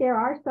I think there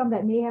are some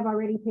that may have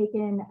already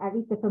taken at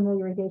least a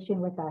familiarization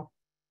with us.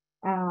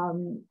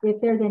 If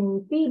there's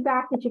any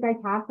feedback that you guys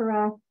have for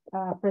us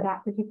for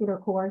that particular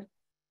course,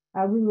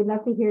 we would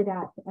love to hear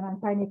that. And I'm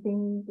trying to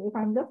think if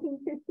I'm looking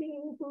to see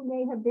who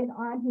may have been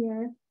on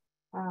here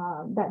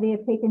that may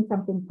have taken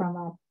something from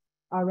us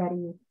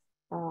already.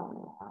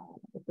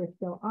 If we're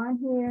still on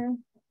here,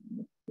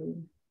 let's see.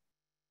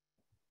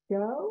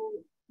 Joe,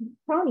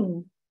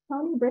 Tony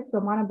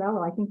Bristol,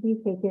 Montebello, I think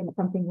he's taken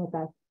something with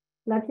us.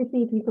 Love to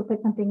see if you could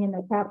put something in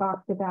the chat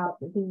box about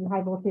the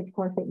high voltage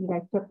course that you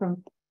guys took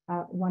from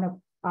one of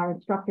our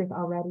instructors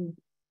already.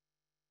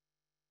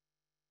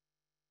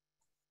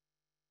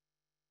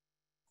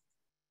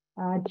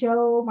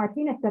 Joe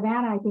Martinez,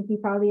 Savannah, I think you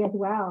probably as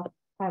well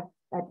have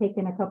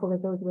taken a couple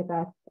of those with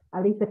us,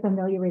 at least the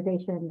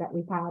familiarization that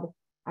we've had.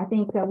 I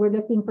think we're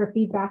looking for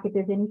feedback if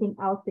there's anything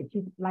else that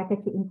you'd like us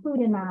to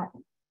include in that.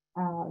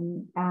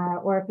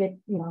 Or if it's,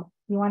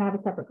 you want to have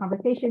a separate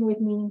conversation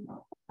with me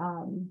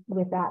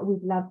with that,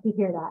 we'd love to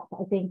hear that.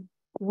 I think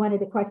one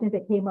of the questions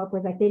that came up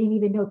was like, they didn't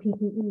even know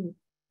PPE.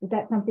 Is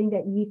that something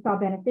that you saw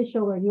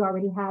beneficial, or you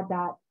already had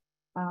that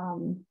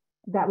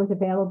that was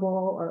available,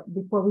 or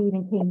before we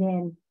even came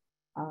in?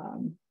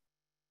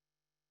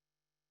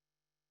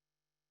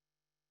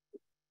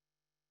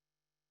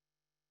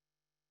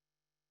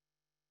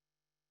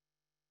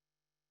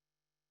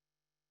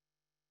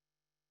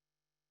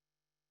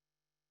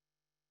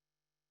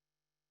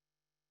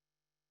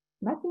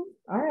 Nothing.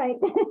 All right.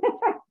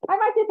 I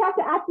might just have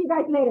to ask you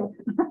guys later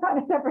on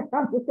a separate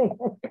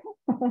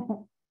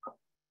conversation.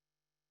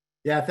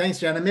 Yeah, thanks,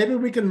 Jenna. Maybe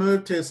we can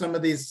move to some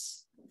of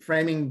these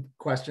framing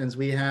questions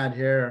we had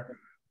here,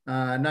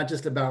 not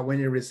just about when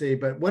you receive,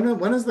 but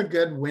when is the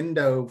good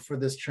window for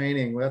this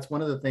training? Well, that's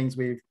one of the things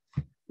we've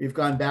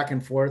gone back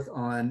and forth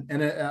on,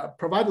 and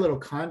provide a little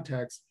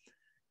context.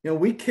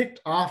 We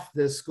kicked off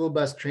this school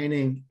bus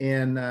training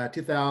in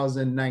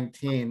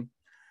 2019.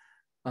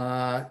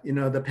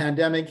 The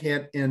pandemic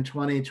hit in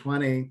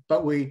 2020,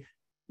 but we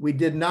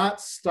did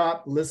not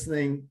stop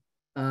listening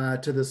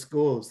to the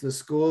schools. The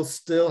schools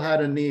still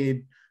had a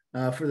need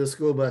for the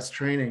school bus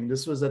training.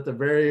 This was at the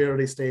very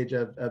early stage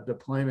of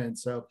deployment.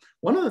 So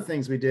one of the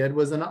things we did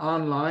was an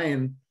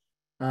online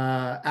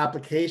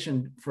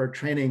application for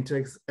training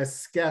to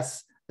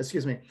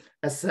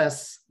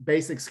assess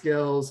basic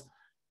skills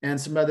and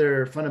some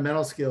other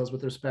fundamental skills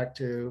with respect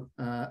to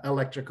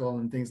electrical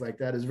and things like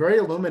that. It's very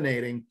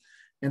illuminating.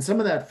 And some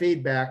of that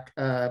feedback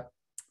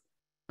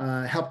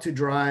helped to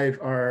drive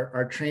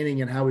our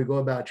training and how we go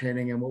about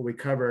training and what we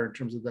cover in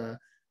terms of the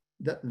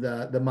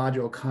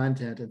module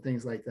content and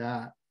things like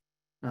that.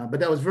 But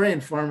that was very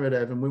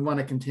informative, and we want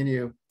to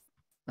continue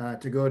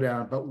to go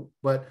down.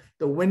 But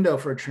the window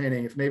for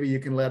training, if maybe you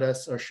can let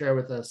us or share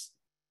with us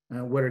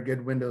what are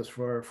good windows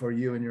for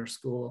you and your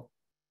school.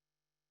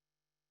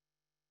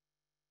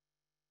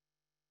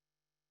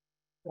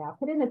 Yeah,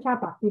 put it in the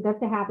chat box. We'd love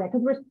to have that,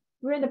 because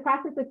we're in the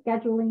process of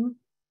scheduling,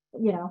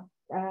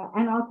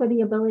 and also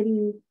the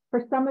ability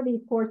for some of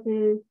these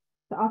courses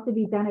to also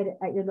be done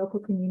at your local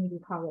community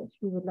college.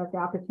 We would love the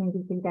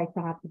opportunity for you guys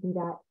to have to do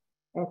that,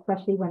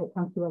 especially when it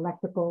comes to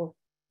electrical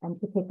and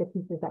to take the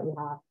pieces that we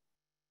have.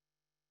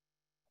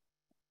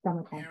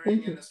 Summertime.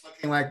 And it's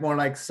looking like more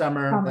like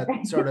summer.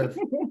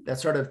 that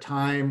sort of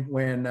time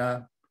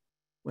when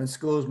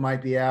schools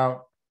might be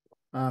out.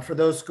 For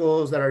those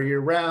schools that are year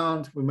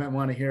round, we might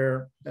want to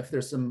hear if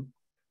there's some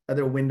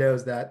other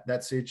windows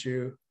that suit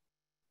you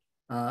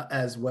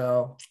as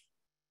well.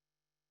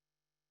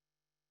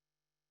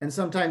 And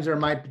sometimes there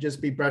might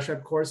just be brush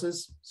up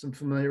courses, some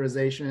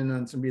familiarization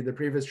on some of the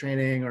previous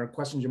training or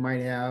questions you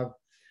might have.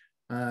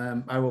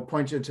 I will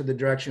point you to the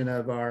direction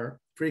of our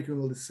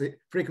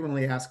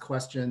frequently asked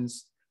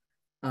questions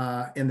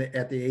at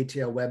the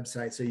ATL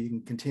website, so you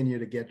can continue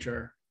to get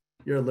your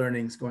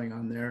learnings going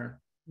on there.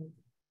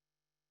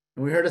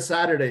 And we heard of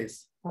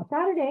Saturdays.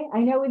 Saturday, I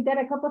know we've done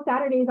a couple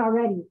Saturdays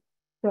already,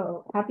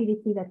 so happy to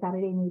see that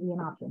Saturday may be an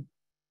option.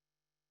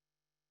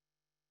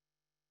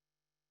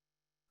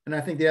 And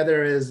I think the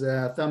other is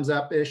thumbs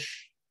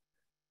up-ish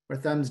or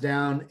thumbs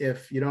down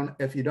if you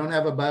don't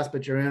have a bus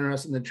but you're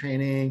interested in the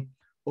training,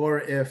 or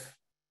if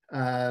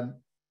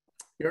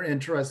you're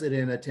interested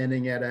in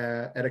attending at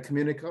a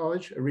community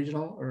college, a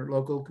regional or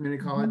local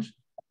community college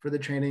for the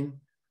training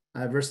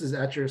versus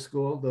at your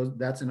school.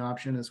 That's an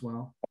option as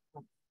well.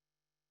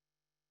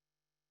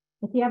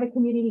 If you have a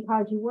community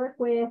college you work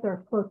with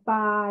or close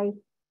by,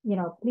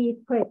 please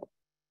put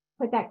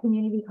that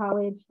community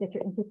college that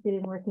you're interested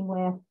in working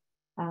with,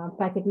 so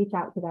I could reach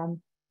out to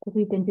them, because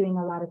we've been doing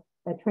a lot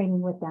of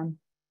training with them.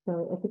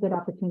 So it's a good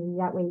opportunity.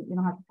 That way you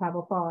don't have to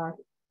travel far,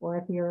 or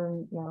if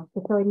your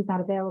facility's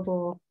not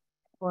available,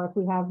 or if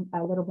we have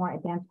a little more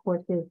advanced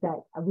courses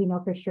that we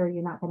know for sure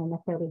you're not going to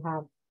necessarily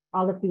have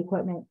all of the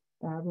equipment.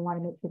 We want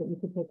to make sure that you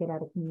can take it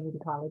at a community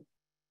college.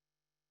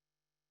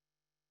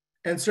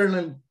 And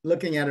certainly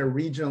looking at a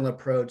regional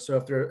approach.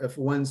 So if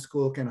one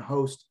school can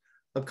host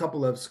a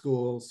couple of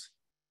schools,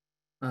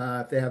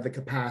 if they have the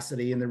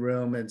capacity in the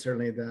room and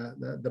certainly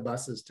the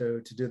buses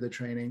to do the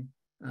training,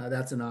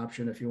 that's an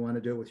option if you want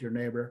to do it with your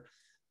neighbor.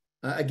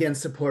 Again,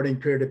 supporting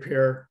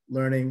peer-to-peer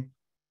learning,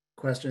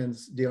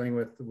 questions, dealing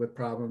with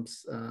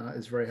problems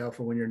is very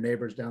helpful when your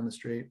neighbor's down the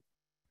street.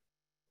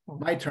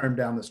 My term,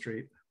 down the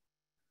street.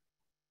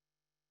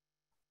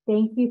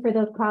 Thank you for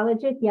those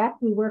colleges. Yes,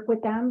 we work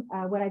with them.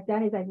 What I've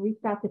done is I've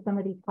reached out to some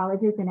of these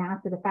colleges and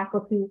asked the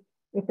faculty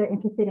if they're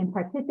interested in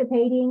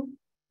participating.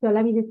 So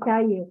let me just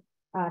tell you,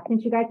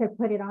 since you guys have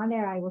put it on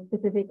there, I will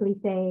specifically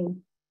say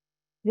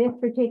this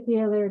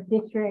particular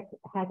district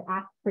has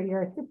asked for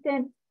your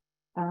assistance.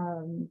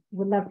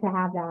 Would love to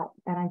have that.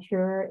 And I'm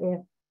sure if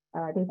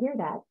they hear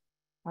that,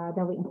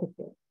 they'll be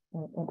interested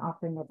in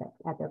offering it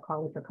at their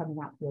college or coming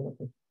out to the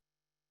district.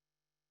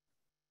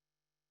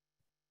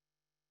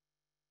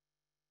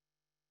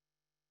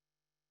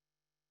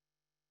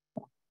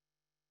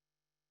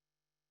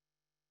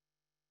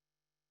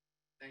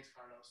 Thanks,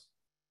 Carlos.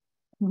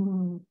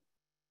 Mm-hmm.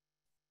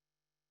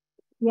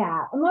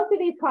 Yeah, most of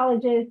these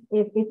colleges,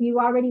 if you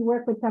already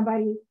work with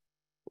somebody,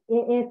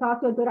 it's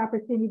also a good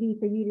opportunity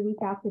for you to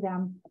reach out to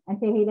them and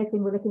say, hey,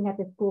 listen, we're looking at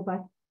this school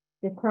bus,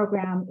 this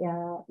program,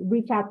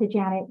 reach out to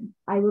Janet.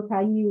 I will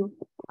tell you,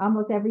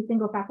 almost every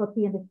single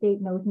faculty in the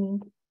state knows me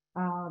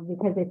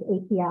because it's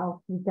ATL.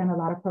 We've done a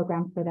lot of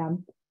programs for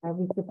them.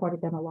 We've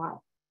supported them a lot.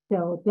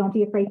 So don't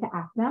be afraid to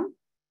ask them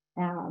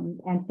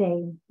and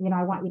say, you know,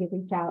 I want you to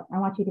reach out. I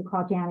want you to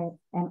call Janet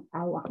and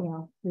I want, you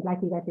know, we'd like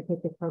you guys to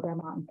take this program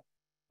on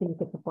so you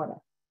can support us.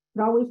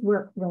 It always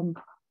works when,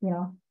 you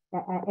know,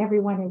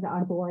 everyone is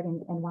on board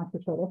and wants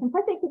to show this. And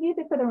plus they could use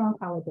it for their own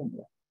college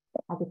anyway.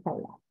 I'll just tell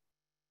you that.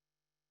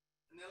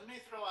 And let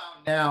me throw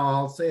out now,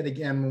 I'll say it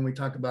again when we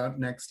talk about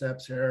next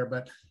steps here,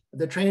 but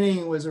the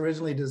training was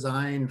originally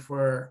designed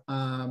for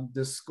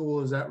the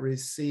schools that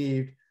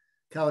received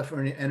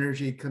California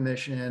Energy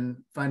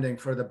Commission funding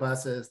for the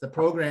buses. The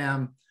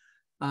program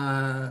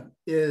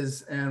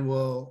is and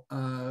will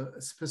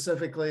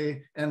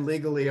specifically and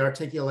legally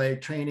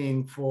articulate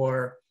training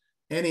for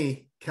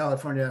any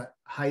California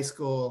high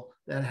school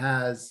that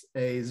has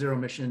a zero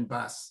emission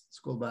bus,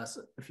 school bus,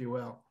 if you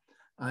will.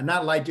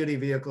 Not light duty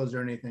vehicles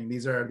or anything.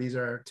 These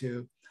are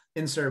to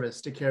in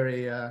service to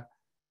carry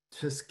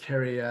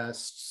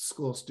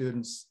school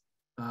students.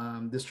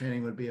 This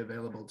training would be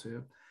available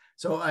to.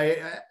 So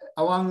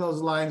along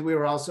those lines, we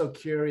were also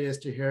curious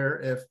to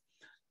hear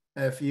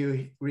if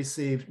you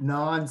received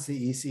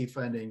non-CEC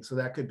funding. So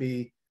that could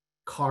be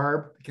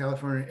CARB, the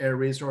California Air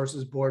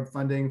Resources Board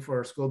funding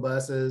for school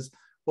buses,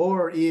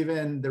 or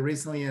even the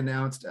recently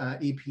announced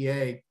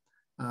EPA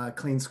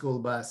Clean School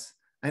Bus.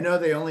 I know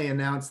they only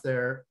announced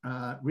their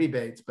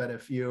rebates, but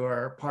if you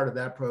are part of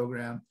that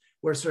program,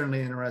 we're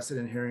certainly interested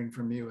in hearing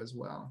from you as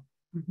well.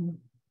 Mm-hmm.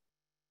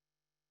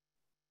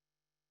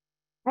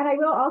 And I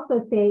will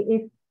also say,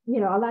 if,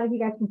 you know, a lot of you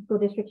guys from school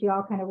districts, you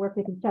all kind of work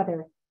with each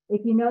other.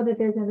 If you know that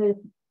there's another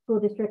school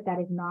district that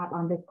is not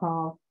on this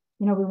call,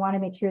 you know, we want to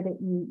make sure that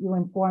you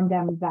inform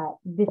them that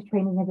this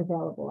training is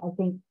available. I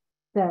think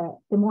the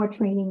more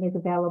training is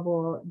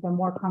available, the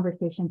more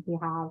conversations we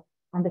have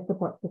on the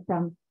support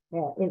system,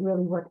 it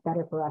really works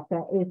better for us.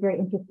 It was very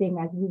interesting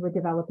as we were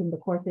developing the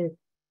courses,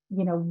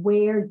 you know,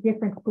 where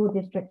different school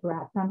districts were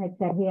at. Some had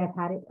said, hey, I've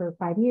had it for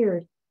 5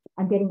 years.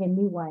 I'm getting a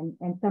new one.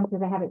 And some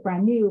said I have it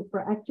brand new.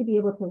 For us to be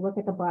able to look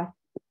at the bus,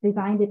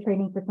 design the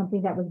training for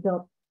something that was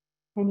built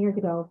 10 years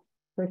ago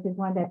versus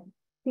one that's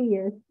 2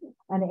 years,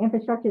 and the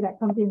infrastructure that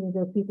comes into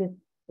those pieces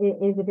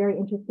is a very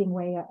interesting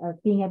way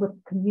of being able to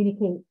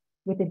communicate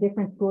with the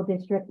different school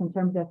districts in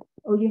terms of,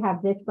 oh, you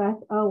have this bus.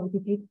 Oh,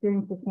 did you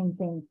experience the same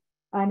thing?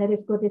 Another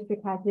school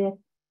district has this.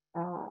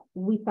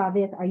 We saw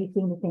this. Are you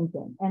seeing the same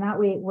thing? And that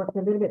way it works a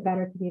little bit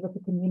better to be able to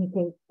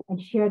communicate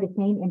and share the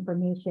same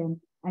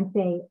information and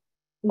say,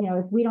 you know,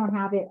 if we don't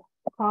have it,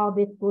 call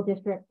this school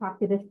district, talk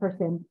to this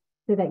person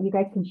so that you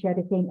guys can share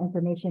the same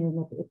information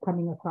and it's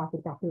coming across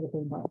exactly the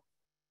same way.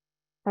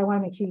 So I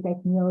want to make sure you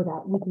guys know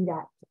that we do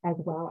that as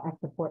well as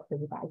support for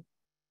you guys.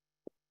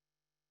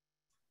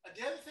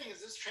 The other thing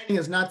is this training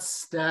is not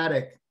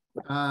static.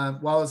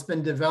 While it's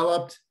been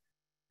developed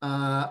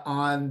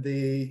on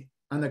the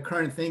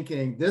current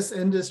thinking, this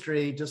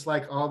industry, just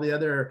like all the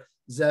other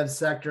ZEV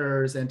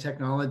sectors and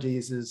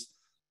technologies,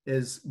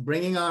 is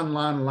bringing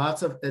online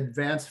lots of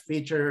advanced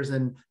features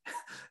and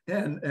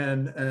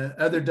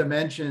other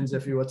dimensions,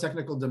 if you will,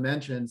 technical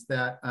dimensions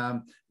that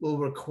will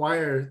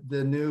require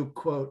the new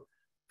quote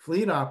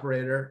fleet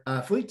operator,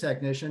 fleet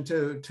technician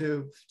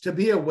to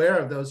be aware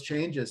of those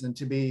changes and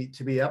to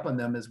be up on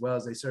them as well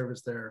as they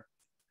service their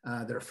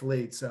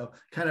fleet. So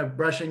kind of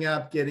brushing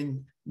up,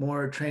 getting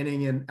more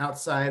training in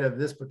outside of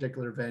this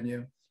particular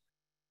venue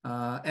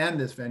and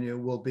this venue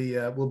will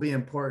be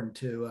important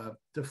to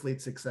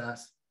fleet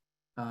success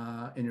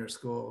in your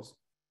schools.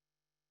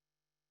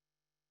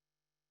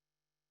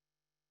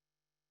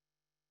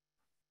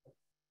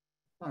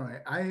 All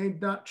right, I'm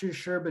not too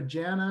sure, but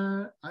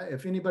Jana,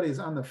 if anybody's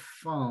on the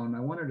phone,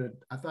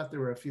 I thought there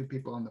were a few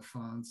people on the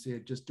phone. See,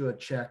 just do a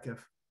check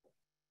if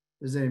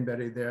there's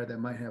anybody there that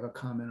might have a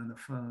comment on the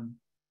phone.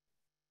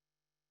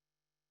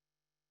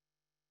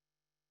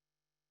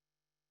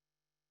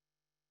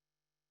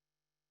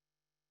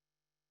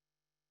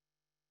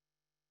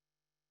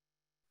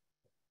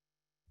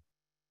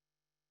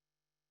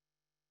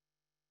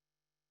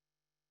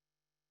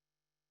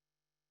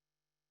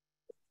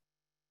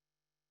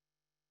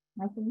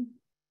 Nothing?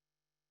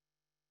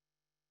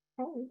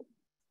 Hey.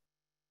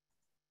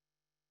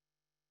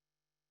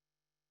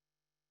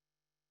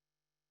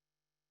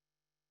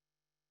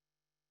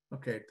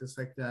 Okay, just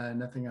like that,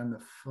 nothing on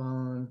the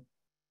phone.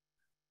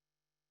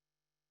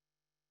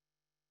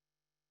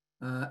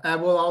 I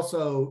will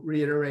also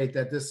reiterate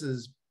that this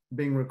is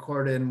being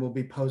recorded and will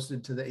be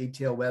posted to the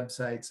ATL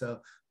website. So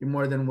you're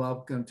more than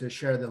welcome to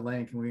share the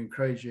link, and we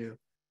encourage you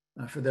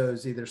for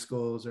those either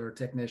schools or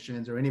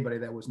technicians or anybody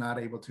that was not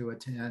able to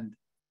attend,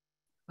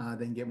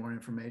 then get more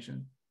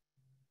information.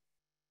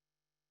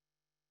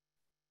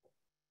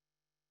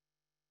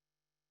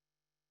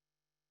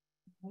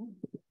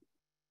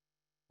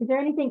 Is there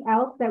anything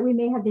else that we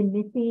may have been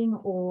missing,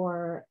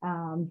 or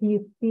do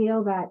you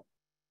feel that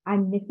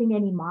I'm missing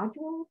any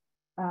modules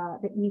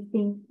that you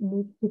think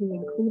needs to be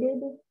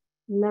included?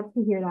 Love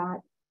to hear that.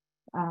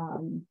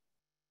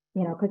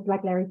 You know, because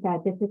like Larry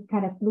said, this is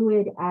kind of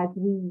fluid as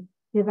we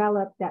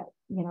develop that,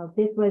 you know,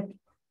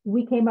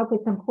 we came up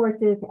with some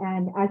courses,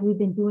 and as we've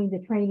been doing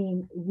the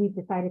training, we've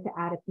decided to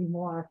add a few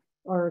more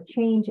or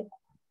change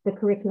the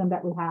curriculum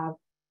that we have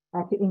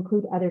to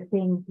include other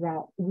things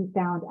that we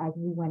found as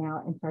we went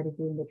out and started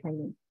doing the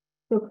training.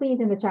 So please,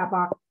 in the chat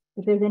box,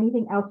 if there's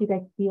anything else you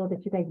guys feel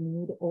that you guys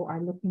need or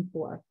are looking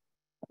for,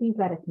 please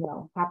let us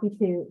know. Happy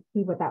to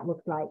see what that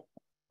looks like.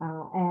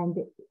 And,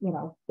 you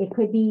know, it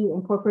could be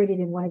incorporated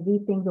in one of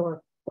these things,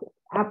 or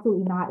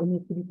absolutely not. It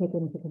needs to be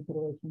taken into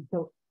consideration.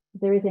 So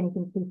if there is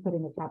anything, please put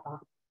in the chat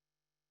box.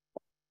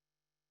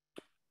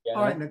 Yeah.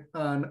 All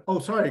right. Oh,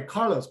 sorry,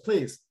 Carlos,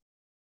 please.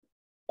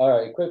 All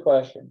right, quick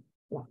question.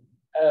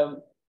 Yeah.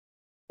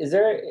 Is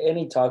there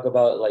any talk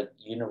about like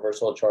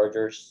universal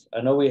chargers? I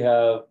know we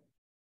have,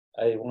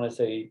 I want to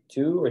say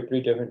 2 or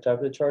 3 different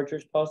types of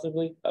chargers,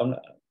 possibly. I'm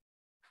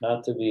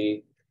not to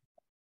be,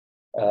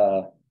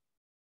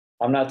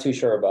 I'm not too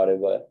sure about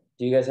it, but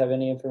do you guys have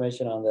any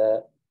information on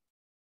that?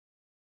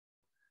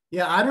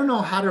 Yeah, I don't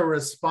know how to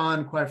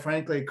respond, quite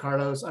frankly,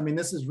 Carlos. I mean,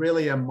 this is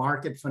really a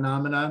market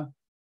phenomenon.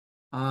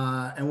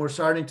 And we're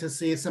starting to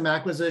see some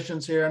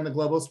acquisitions here on the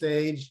global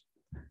stage.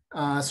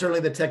 Certainly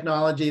the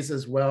technologies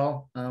as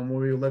well, where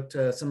we look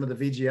to some of the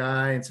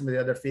VGI and some of the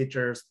other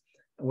features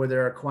where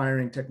they're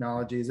acquiring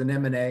technologies and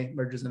M&A,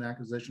 mergers and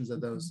acquisitions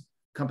of those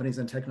companies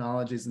and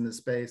technologies in this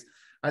space.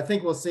 I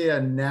think we'll see a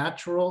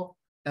natural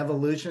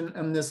evolution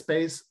in this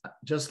space,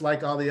 just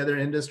like all the other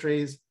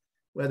industries,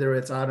 whether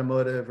it's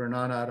automotive or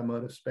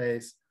non-automotive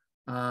space.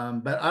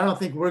 But I don't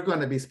think we're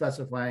going to be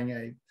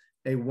specifying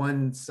a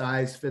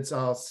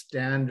one-size-fits-all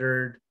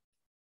standard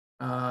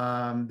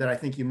that I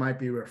think you might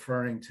be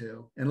referring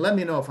to. And let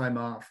me know if I'm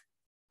off.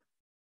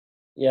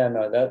 Yeah,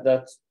 no,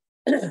 that's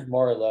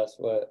more or less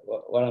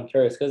what I'm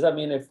curious. Because I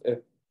mean, if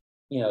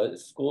you know,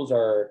 schools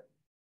are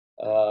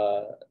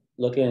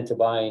looking into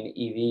buying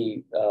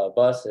EV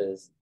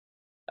buses,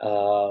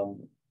 I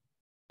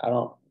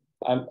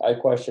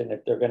question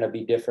if they're going to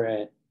be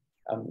different.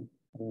 I'm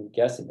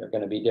guessing they're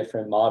going to be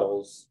different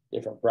models,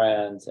 different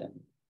brands, and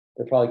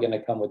they're probably going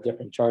to come with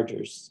different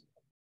chargers.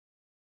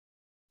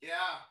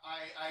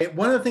 Yeah,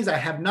 one of the things I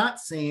have not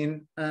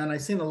seen, and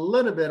I've seen a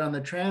little bit on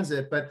the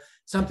transit, but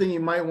something you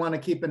might want to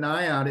keep an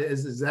eye on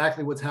is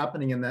exactly what's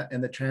happening in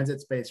the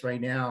transit space right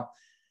now.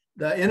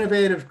 The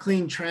Innovative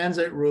Clean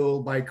Transit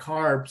Rule by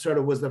CARB sort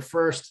of was the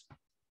first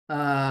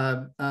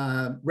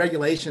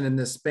regulation in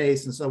this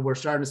space. And so we're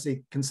starting to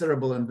see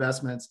considerable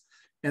investments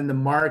in the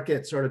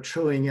market sort of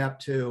truing up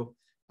to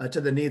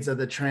the needs of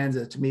the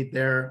transit to meet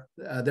their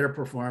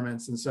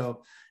performance. And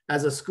so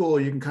as a school,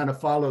 you can kind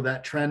of follow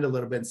that trend a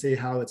little bit and see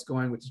how it's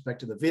going with respect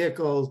to the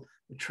vehicles,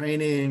 the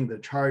training, the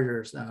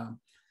chargers.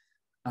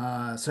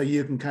 So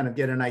you can kind of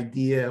get an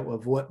idea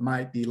of what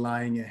might be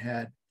lying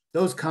ahead.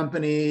 Those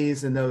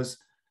companies and those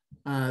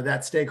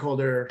that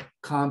stakeholder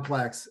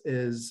complex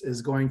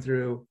is going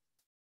through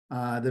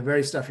the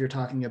very stuff you're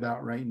talking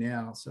about right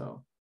now.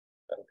 So,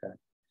 okay,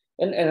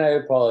 and I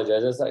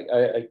apologize. It's like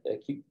I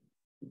keep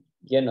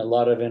getting a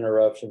lot of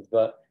interruptions,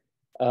 but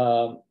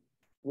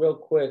real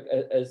quick,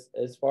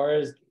 as far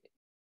as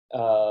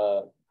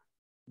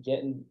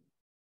getting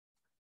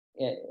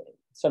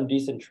some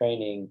decent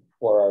training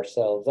for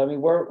ourselves. I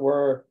mean,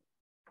 we're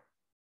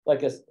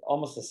like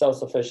almost a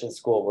self-sufficient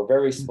school. We're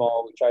very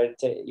small. We try to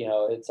take, you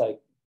know, it's like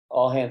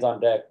all hands on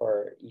deck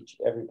for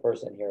every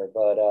person here.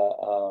 But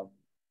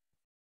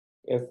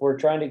if we're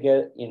trying to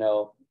get, you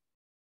know,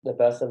 the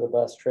best of the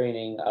best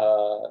training,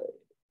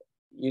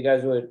 you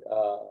guys would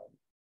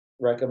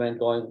recommend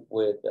going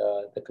with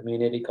the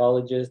community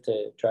colleges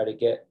to try to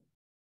get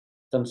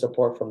some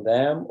support from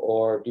them,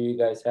 or do you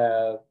guys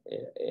have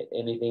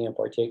anything in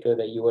particular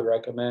that you would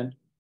recommend?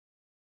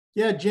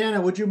 Yeah, Jana,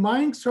 would you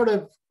mind sort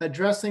of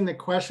addressing the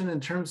question in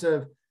terms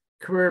of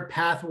career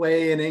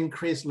pathway and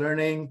increased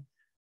learning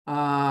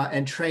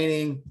and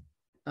training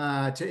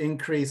to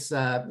increase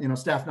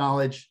staff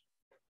knowledge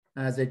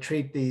as they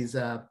treat these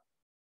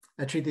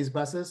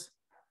buses?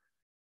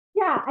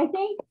 Yeah, I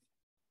think,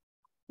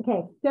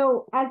 okay,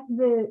 so as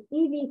the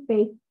EV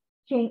space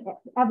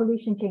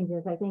evolution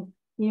changes, I think,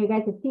 you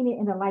guys have seen it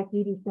in the light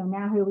duty, so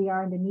now here we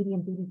are in the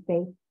medium duty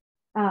space.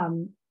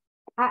 I'll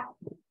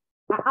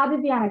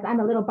just be honest, I'm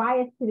a little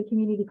biased to the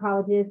community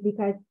colleges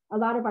because a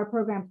lot of our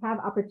programs have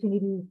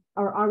opportunities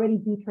or already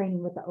do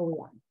training with the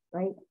OEM,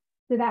 right?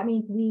 So that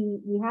means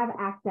we have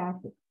access,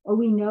 or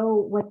we know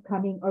what's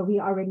coming, or we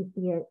already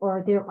see it,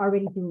 or they're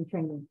already doing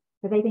training.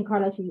 Because I think,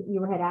 Carlos,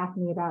 you had asked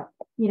me about,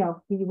 do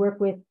you work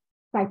with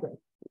Cypress?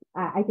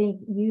 I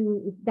think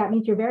that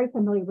means you're very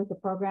familiar with the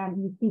program.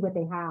 You see what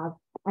they have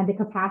and the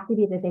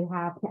capacity that they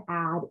have to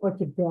add or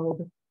to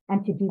build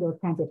and to do those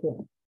kinds of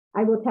things.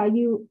 I will tell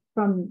you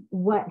from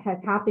what has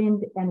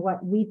happened and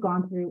what we've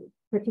gone through,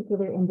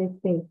 particularly in this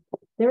space,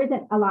 there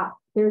isn't a lot.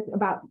 There's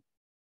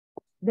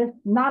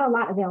not a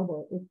lot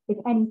available, if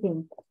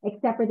anything,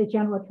 except for the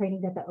general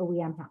training that the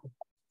OEM has.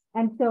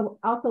 And so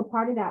also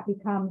part of that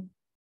becomes,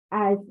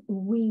 as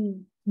we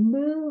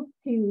move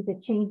to the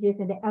changes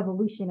and the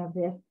evolution of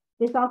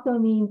this also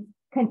means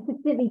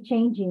consistently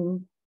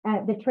changing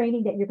the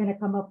training that you're going to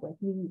come up with.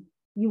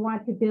 You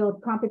want to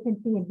build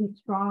competency and be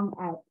strong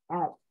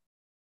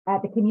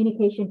at the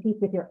communication piece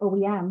with your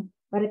OEM,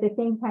 but at the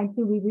same time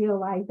too, we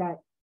realize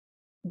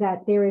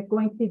that there is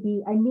going to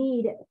be a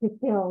need to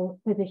fill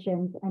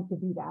positions and to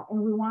do that.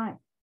 And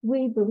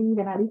we believe,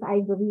 and at least I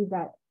believe,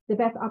 that the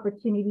best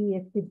opportunity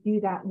is to do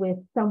that with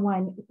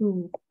someone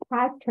who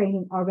has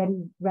training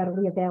already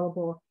readily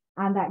available,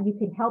 and that you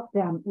can help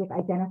them with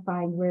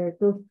identifying where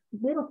those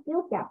little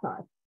skill gaps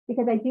are.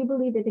 Because I do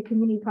believe that the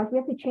community college, we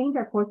have to change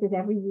our courses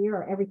every year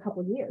or every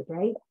couple of years,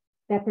 right?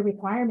 That's a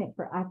requirement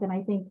for us. And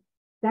I think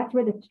that's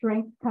where the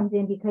strength comes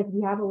in, because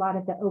we have a lot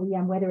of the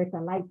OEM, whether it's a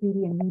light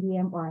duty, and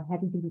medium, or a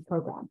heavy duty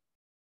program.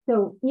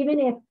 So even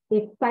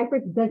if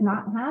Cypress does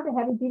not have a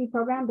heavy duty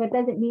program, that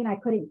doesn't mean I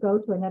couldn't go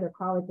to another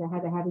college that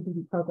has a heavy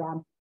duty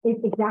program.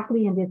 It's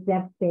exactly in this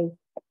dev space,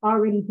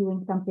 already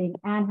doing something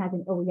and has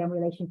an OEM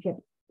relationship.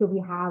 So we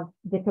have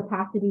the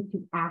capacity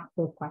to ask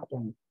those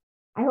questions.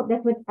 I hope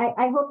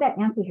I hope that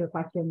answers your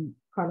question,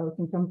 Carlos,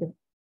 in terms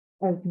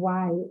of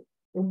why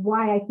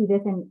I see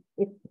this. And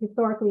it's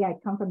historically, I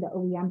come from the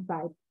OEM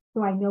side,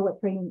 so I know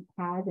what training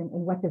has and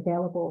what's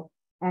available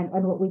and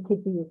what we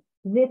could do.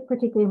 This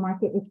particular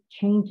market is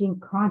changing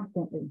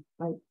constantly.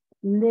 Like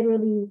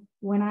literally,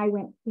 when I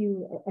went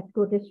to a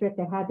school district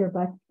that had their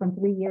bus from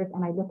 3 years,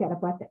 and I look at a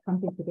bus that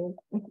comes in today,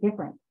 it's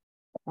different.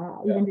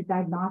 Even the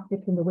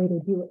diagnostics and the way they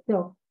do it.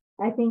 So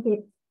I think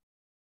it's,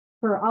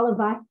 for all of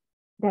us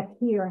that's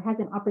here, has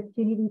an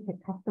opportunity to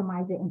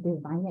customize it and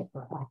design it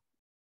for us,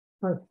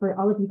 for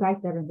all of you guys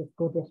that are in the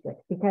school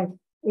district, because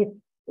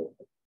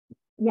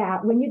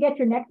when you get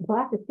your next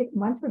bus 6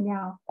 months from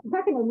now, it's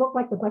not going to look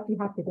like the bus you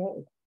have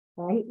today,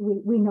 right?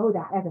 We know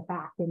that as a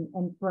fact.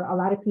 And for a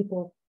lot of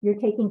people, you're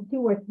taking 2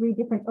 or 3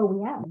 different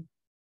OEMs.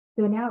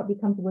 So now it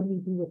becomes, what do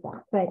you do with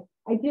that? But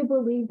I do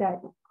believe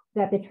that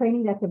the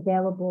training that's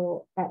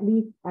available, at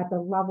least at the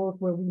levels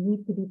where we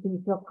need to be, so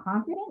you feel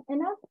confident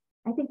enough,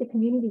 I think the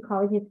community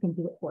colleges can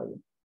do it for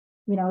you.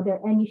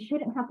 And you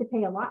shouldn't have to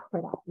pay a lot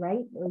for that,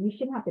 right? Or you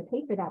shouldn't have to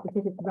pay for that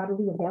because it's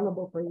readily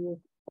available for you.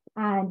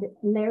 And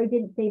Larry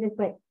didn't say this,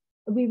 but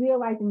we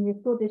realize in your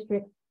school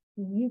district,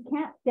 you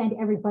can't send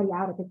everybody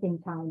out at the same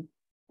time.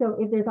 So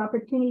if there's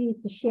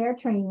opportunities to share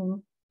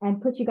training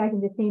and put you guys in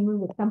the same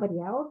room with somebody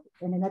else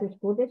in another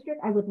school district,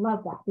 I would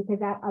love that, because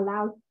that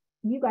allows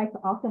you guys to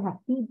also have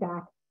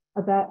feedback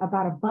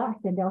about a bus,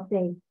 and they'll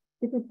say,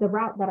 this is the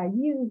route that I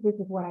use, this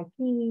is what I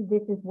see,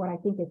 this is what I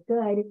think is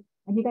good.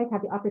 And you guys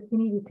have the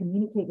opportunity to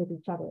communicate with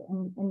each other.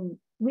 And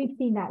we've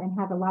seen that and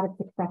have a lot of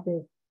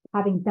successes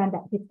having done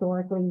that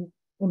historically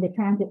in the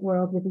transit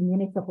world with the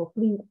municipal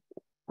fleet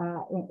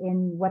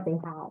in what they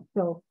have.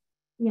 So,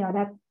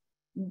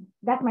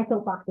 that's my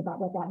soapbox about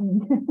what that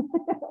means.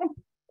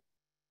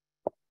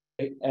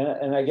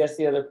 And I guess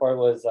the other part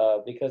was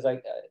because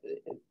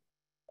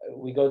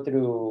we go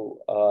through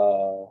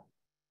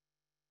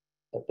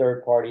a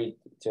third party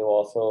to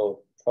also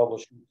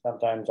troubleshoot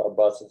sometimes our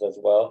buses as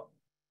well.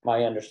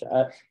 My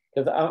understanding,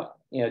 because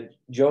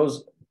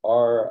Joe's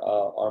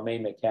our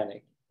main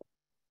mechanic,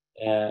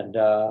 and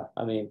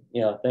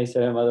thanks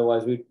to him,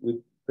 otherwise we'd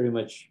pretty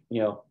much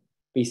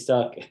be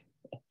stuck.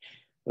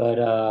 But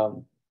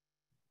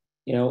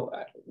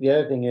the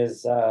other thing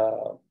is,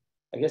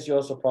 I guess you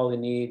also probably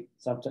need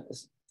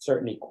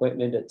certain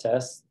equipment to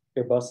test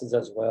your buses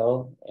as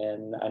well.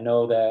 And I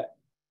know that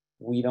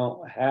we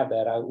don't have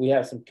that. We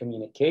have some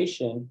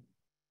communication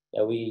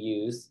that we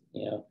use,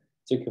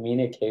 to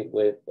communicate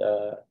with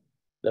the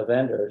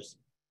vendors.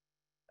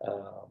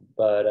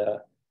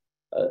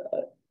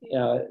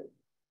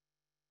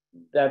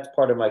 That's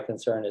part of my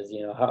concern is,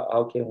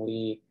 how can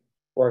we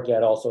work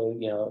at also,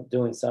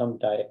 doing some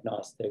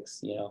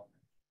diagnostics,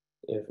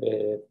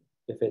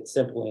 if it's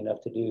simple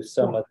enough to do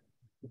some of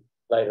the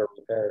lighter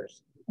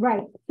repairs.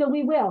 Right. So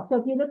we will. So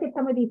if you look at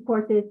some of these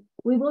courses,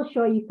 we will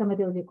show you some of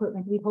those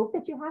equipment. We hope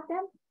that you have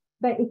them,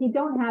 but if you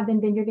don't have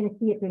them, then you're going to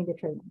see it during the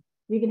training.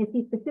 You're going to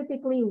see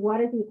specifically what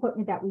is the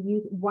equipment that we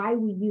use, why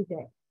we use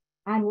it,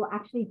 and we'll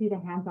actually do the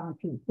hands-on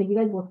piece. So you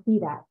guys will see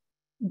that.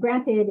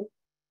 Granted,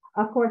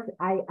 of course,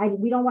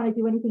 we don't want to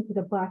do anything to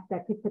the bus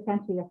that could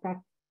potentially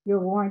affect your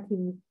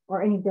warranty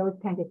or any of those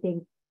kinds of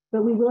things,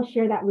 but we will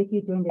share that with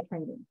you during the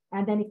training.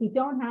 And then if you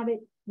don't have it,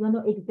 you'll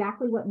know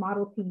exactly what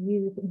model to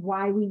use,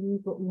 why we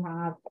use what we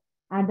have,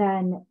 and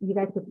then you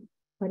guys could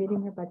put it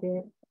in your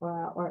budget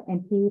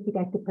and see if you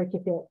guys could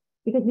purchase it,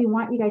 because we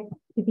want you guys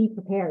to be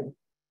prepared,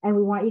 and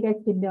we want you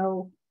guys to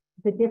know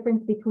the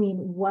difference between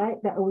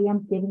what the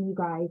OEM's giving you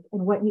guys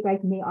and what you guys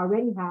may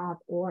already have,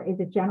 or is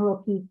a general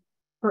piece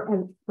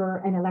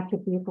for an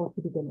electric vehicle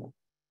to begin with.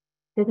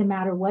 Doesn't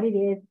matter what it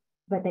is,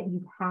 but that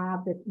you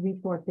have the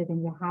resources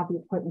and you have the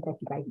equipment that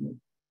you guys need.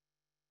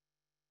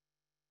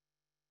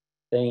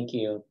 Thank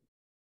you.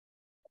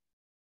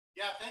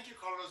 Yeah, thank you,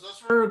 Carlos.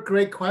 Those were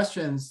great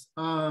questions.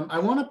 I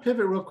want to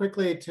pivot real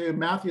quickly to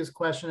Matthew's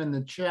question in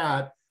the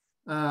chat.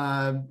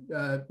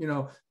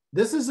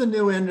 This is a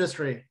new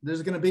industry.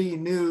 There's going to be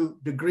new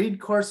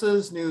degreed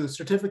courses, new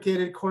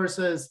certificated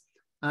courses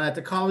at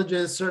the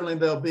colleges. Certainly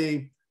there'll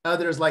be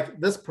others like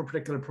this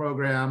particular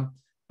program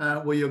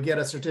where you'll get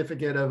a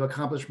certificate of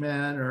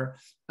accomplishment or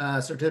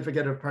a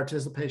certificate of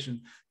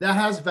participation. That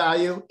has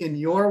value in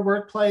your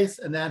workplace,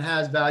 and that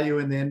has value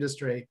in the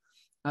industry.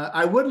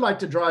 I would like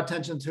to draw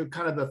attention to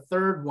kind of the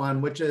third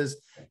one, which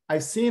is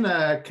I've seen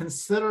a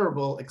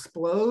considerable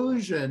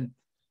explosion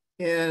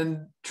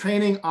in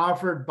training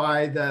offered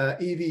by the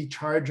EV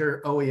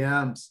charger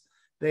OEMs.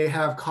 They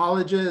have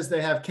colleges,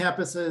 they have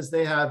campuses,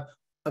 they have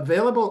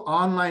available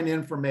online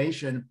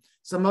information.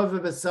 Some of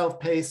it is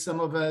self-paced,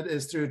 some of it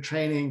is through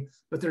training,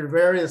 but there are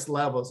various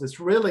levels. It's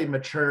really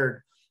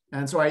matured.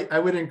 And so I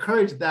would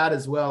encourage that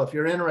as well. If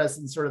you're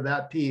interested in sort of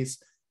that piece,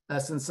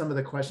 since some of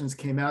the questions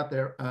came out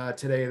there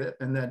today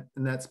in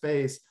that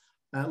space,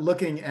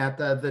 looking at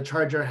the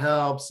charger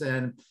helps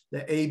and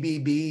the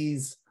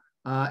ABBs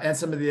and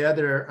some of the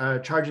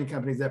other charging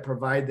companies that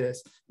provide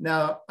this.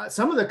 Now,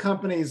 some of the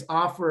companies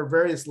offer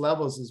various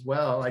levels as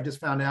well. I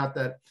just found out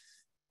that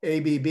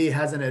ABB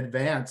has an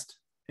advanced,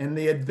 and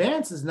the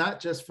advanced is not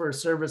just for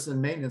service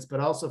and maintenance,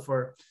 but also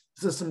for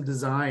system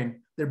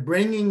design. They're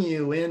bringing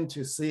you in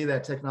to see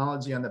that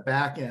technology on the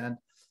back end.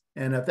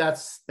 And if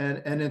that's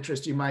an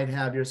interest you might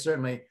have, you're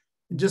certainly,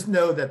 just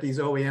know that these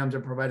OEMs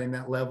are providing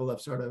that level of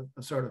sort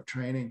of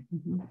training.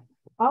 Mm-hmm.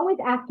 Always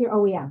ask your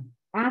OEM.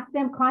 Ask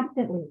them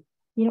constantly.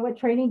 You know, what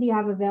training do you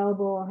have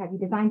available? Have you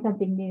designed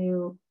something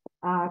new?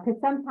 Because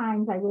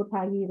sometimes I will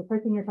tell you, the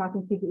person you're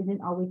talking to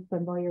isn't always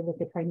familiar with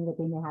the training that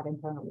they may have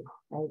internally,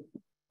 right?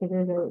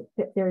 Because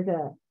there's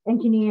a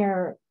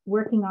engineer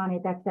working on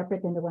it that's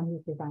separate than the one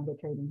who's designed the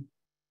training.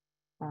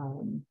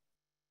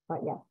 But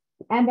yeah,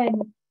 and then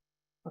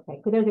okay,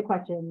 so there's a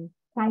question.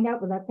 Sign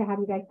up. We'd love to have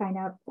you guys sign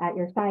up at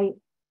your site.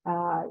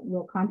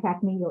 You'll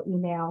contact me, you'll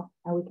email,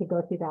 and we could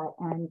go through that.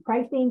 And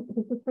pricing,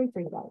 this is free for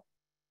you guys.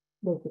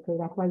 Basically,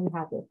 that's why we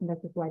have this, and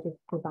this is why this is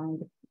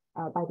designed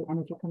by the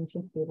Energy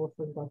Commission to be able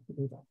for you guys to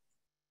do this.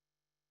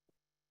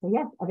 So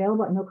yes,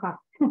 available at no cost.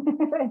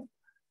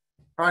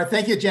 All right,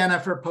 thank you, Jana,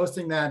 for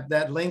posting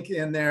that link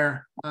in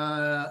there.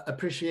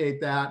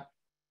 Appreciate that.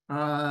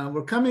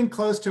 We're coming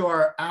close to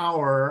our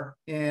hour,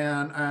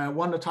 and I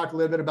want to talk a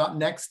little bit about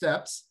next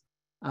steps,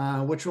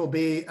 which will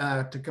be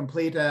to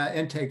complete an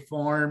intake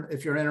form.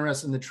 If you're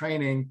interested in the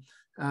training,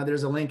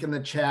 there's a link in the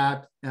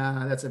chat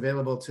that's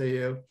available to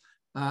you.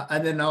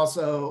 And then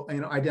also,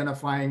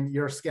 identifying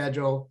your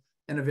schedule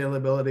and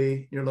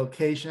availability, your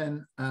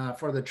location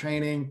for the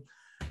training.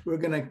 We're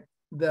going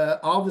to,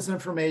 all this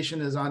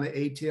information is on the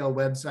ATL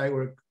website.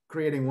 We're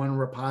creating one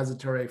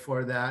repository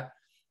for that.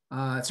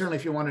 Certainly,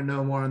 if you want to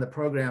know more on the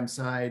program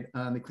side,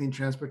 the Clean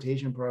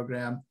Transportation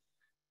Program,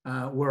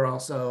 we're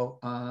also,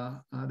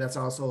 that's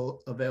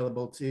also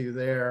available to you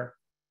there.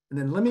 And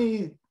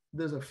then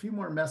there's a few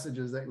more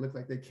messages that look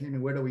like they came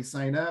in. Where do we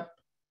sign up?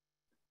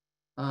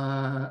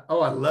 I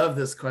love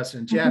this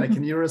question. Jana,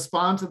 can you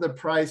respond to the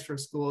price for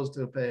schools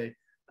to pay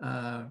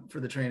for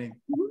the training?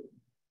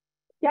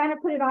 Jana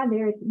put it on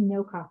there. It's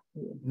no cost to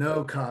you.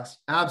 No cost.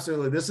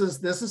 Absolutely. This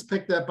is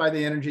picked up by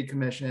the Energy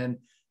Commission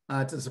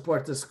to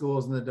support the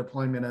schools in the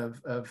deployment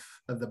of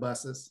the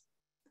buses.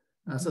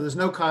 So there's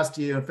no cost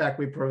to you. In fact,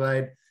 we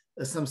provide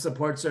some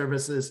support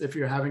services if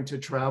you're having to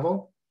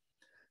travel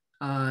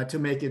to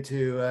make it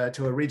to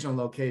a regional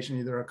location,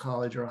 either a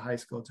college or a high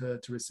school to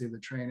receive the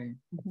training.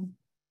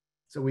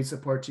 So we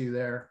support you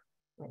there.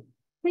 Right.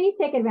 Please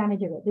take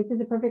advantage of it. This is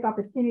a perfect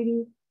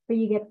opportunity for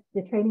you to get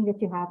the training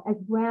that you have, as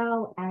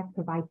well as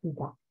provide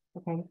feedback,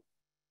 okay?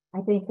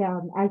 I think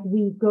as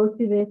we go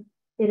through this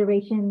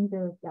iteration,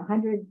 there's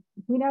 100,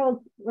 who knows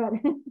what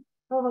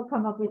we'll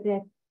come up with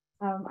this.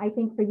 I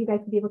think for you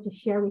guys to be able to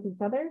share with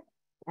each other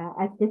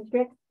as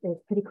districts is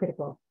pretty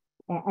critical.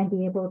 and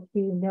be able to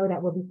know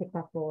that we'll be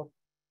successful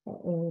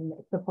in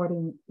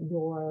supporting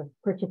your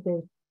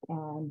purchases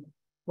and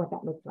what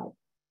that looks like.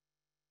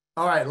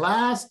 All right,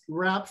 last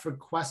wrap for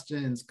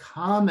questions,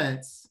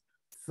 comments,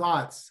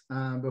 thoughts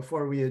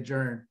before we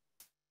adjourn.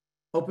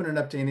 Open it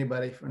up to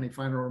anybody for any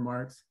final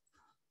remarks,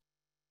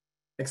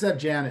 except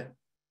Janet.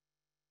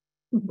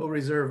 We'll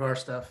reserve our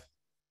stuff.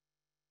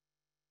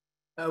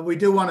 We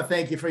do want to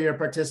thank you for your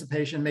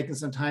participation, making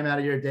some time out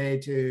of your day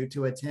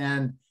to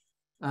attend.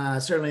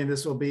 Certainly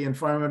this will be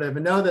informative,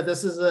 and know that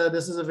this is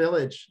a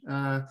village.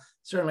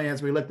 Certainly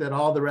as we looked at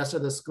all the rest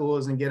of the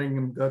schools and getting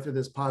them go through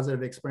this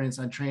positive experience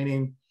on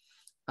training,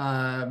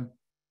 you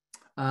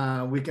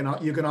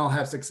can all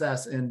have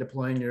success in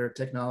deploying your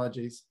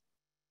technologies,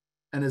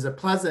 and is a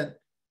pleasant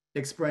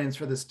experience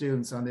for the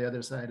students on the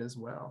other side as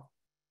well.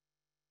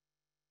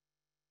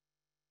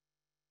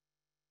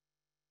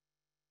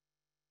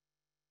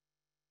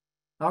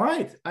 All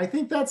right, I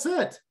think that's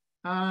it.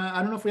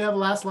 I don't know if we have a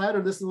last slide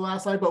or this is the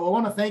last slide, but we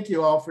want to thank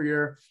you all for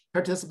your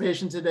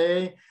participation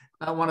today.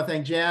 I want to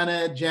thank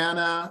Janet,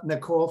 Jana,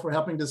 Nicole for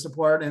helping to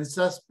support, and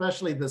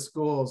especially the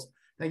schools.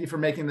 Thank you for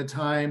making the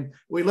time.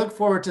 We look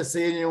forward to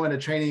seeing you in a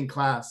training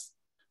class.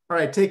 All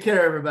right, take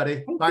care,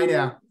 everybody. Bye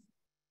now.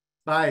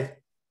 Bye.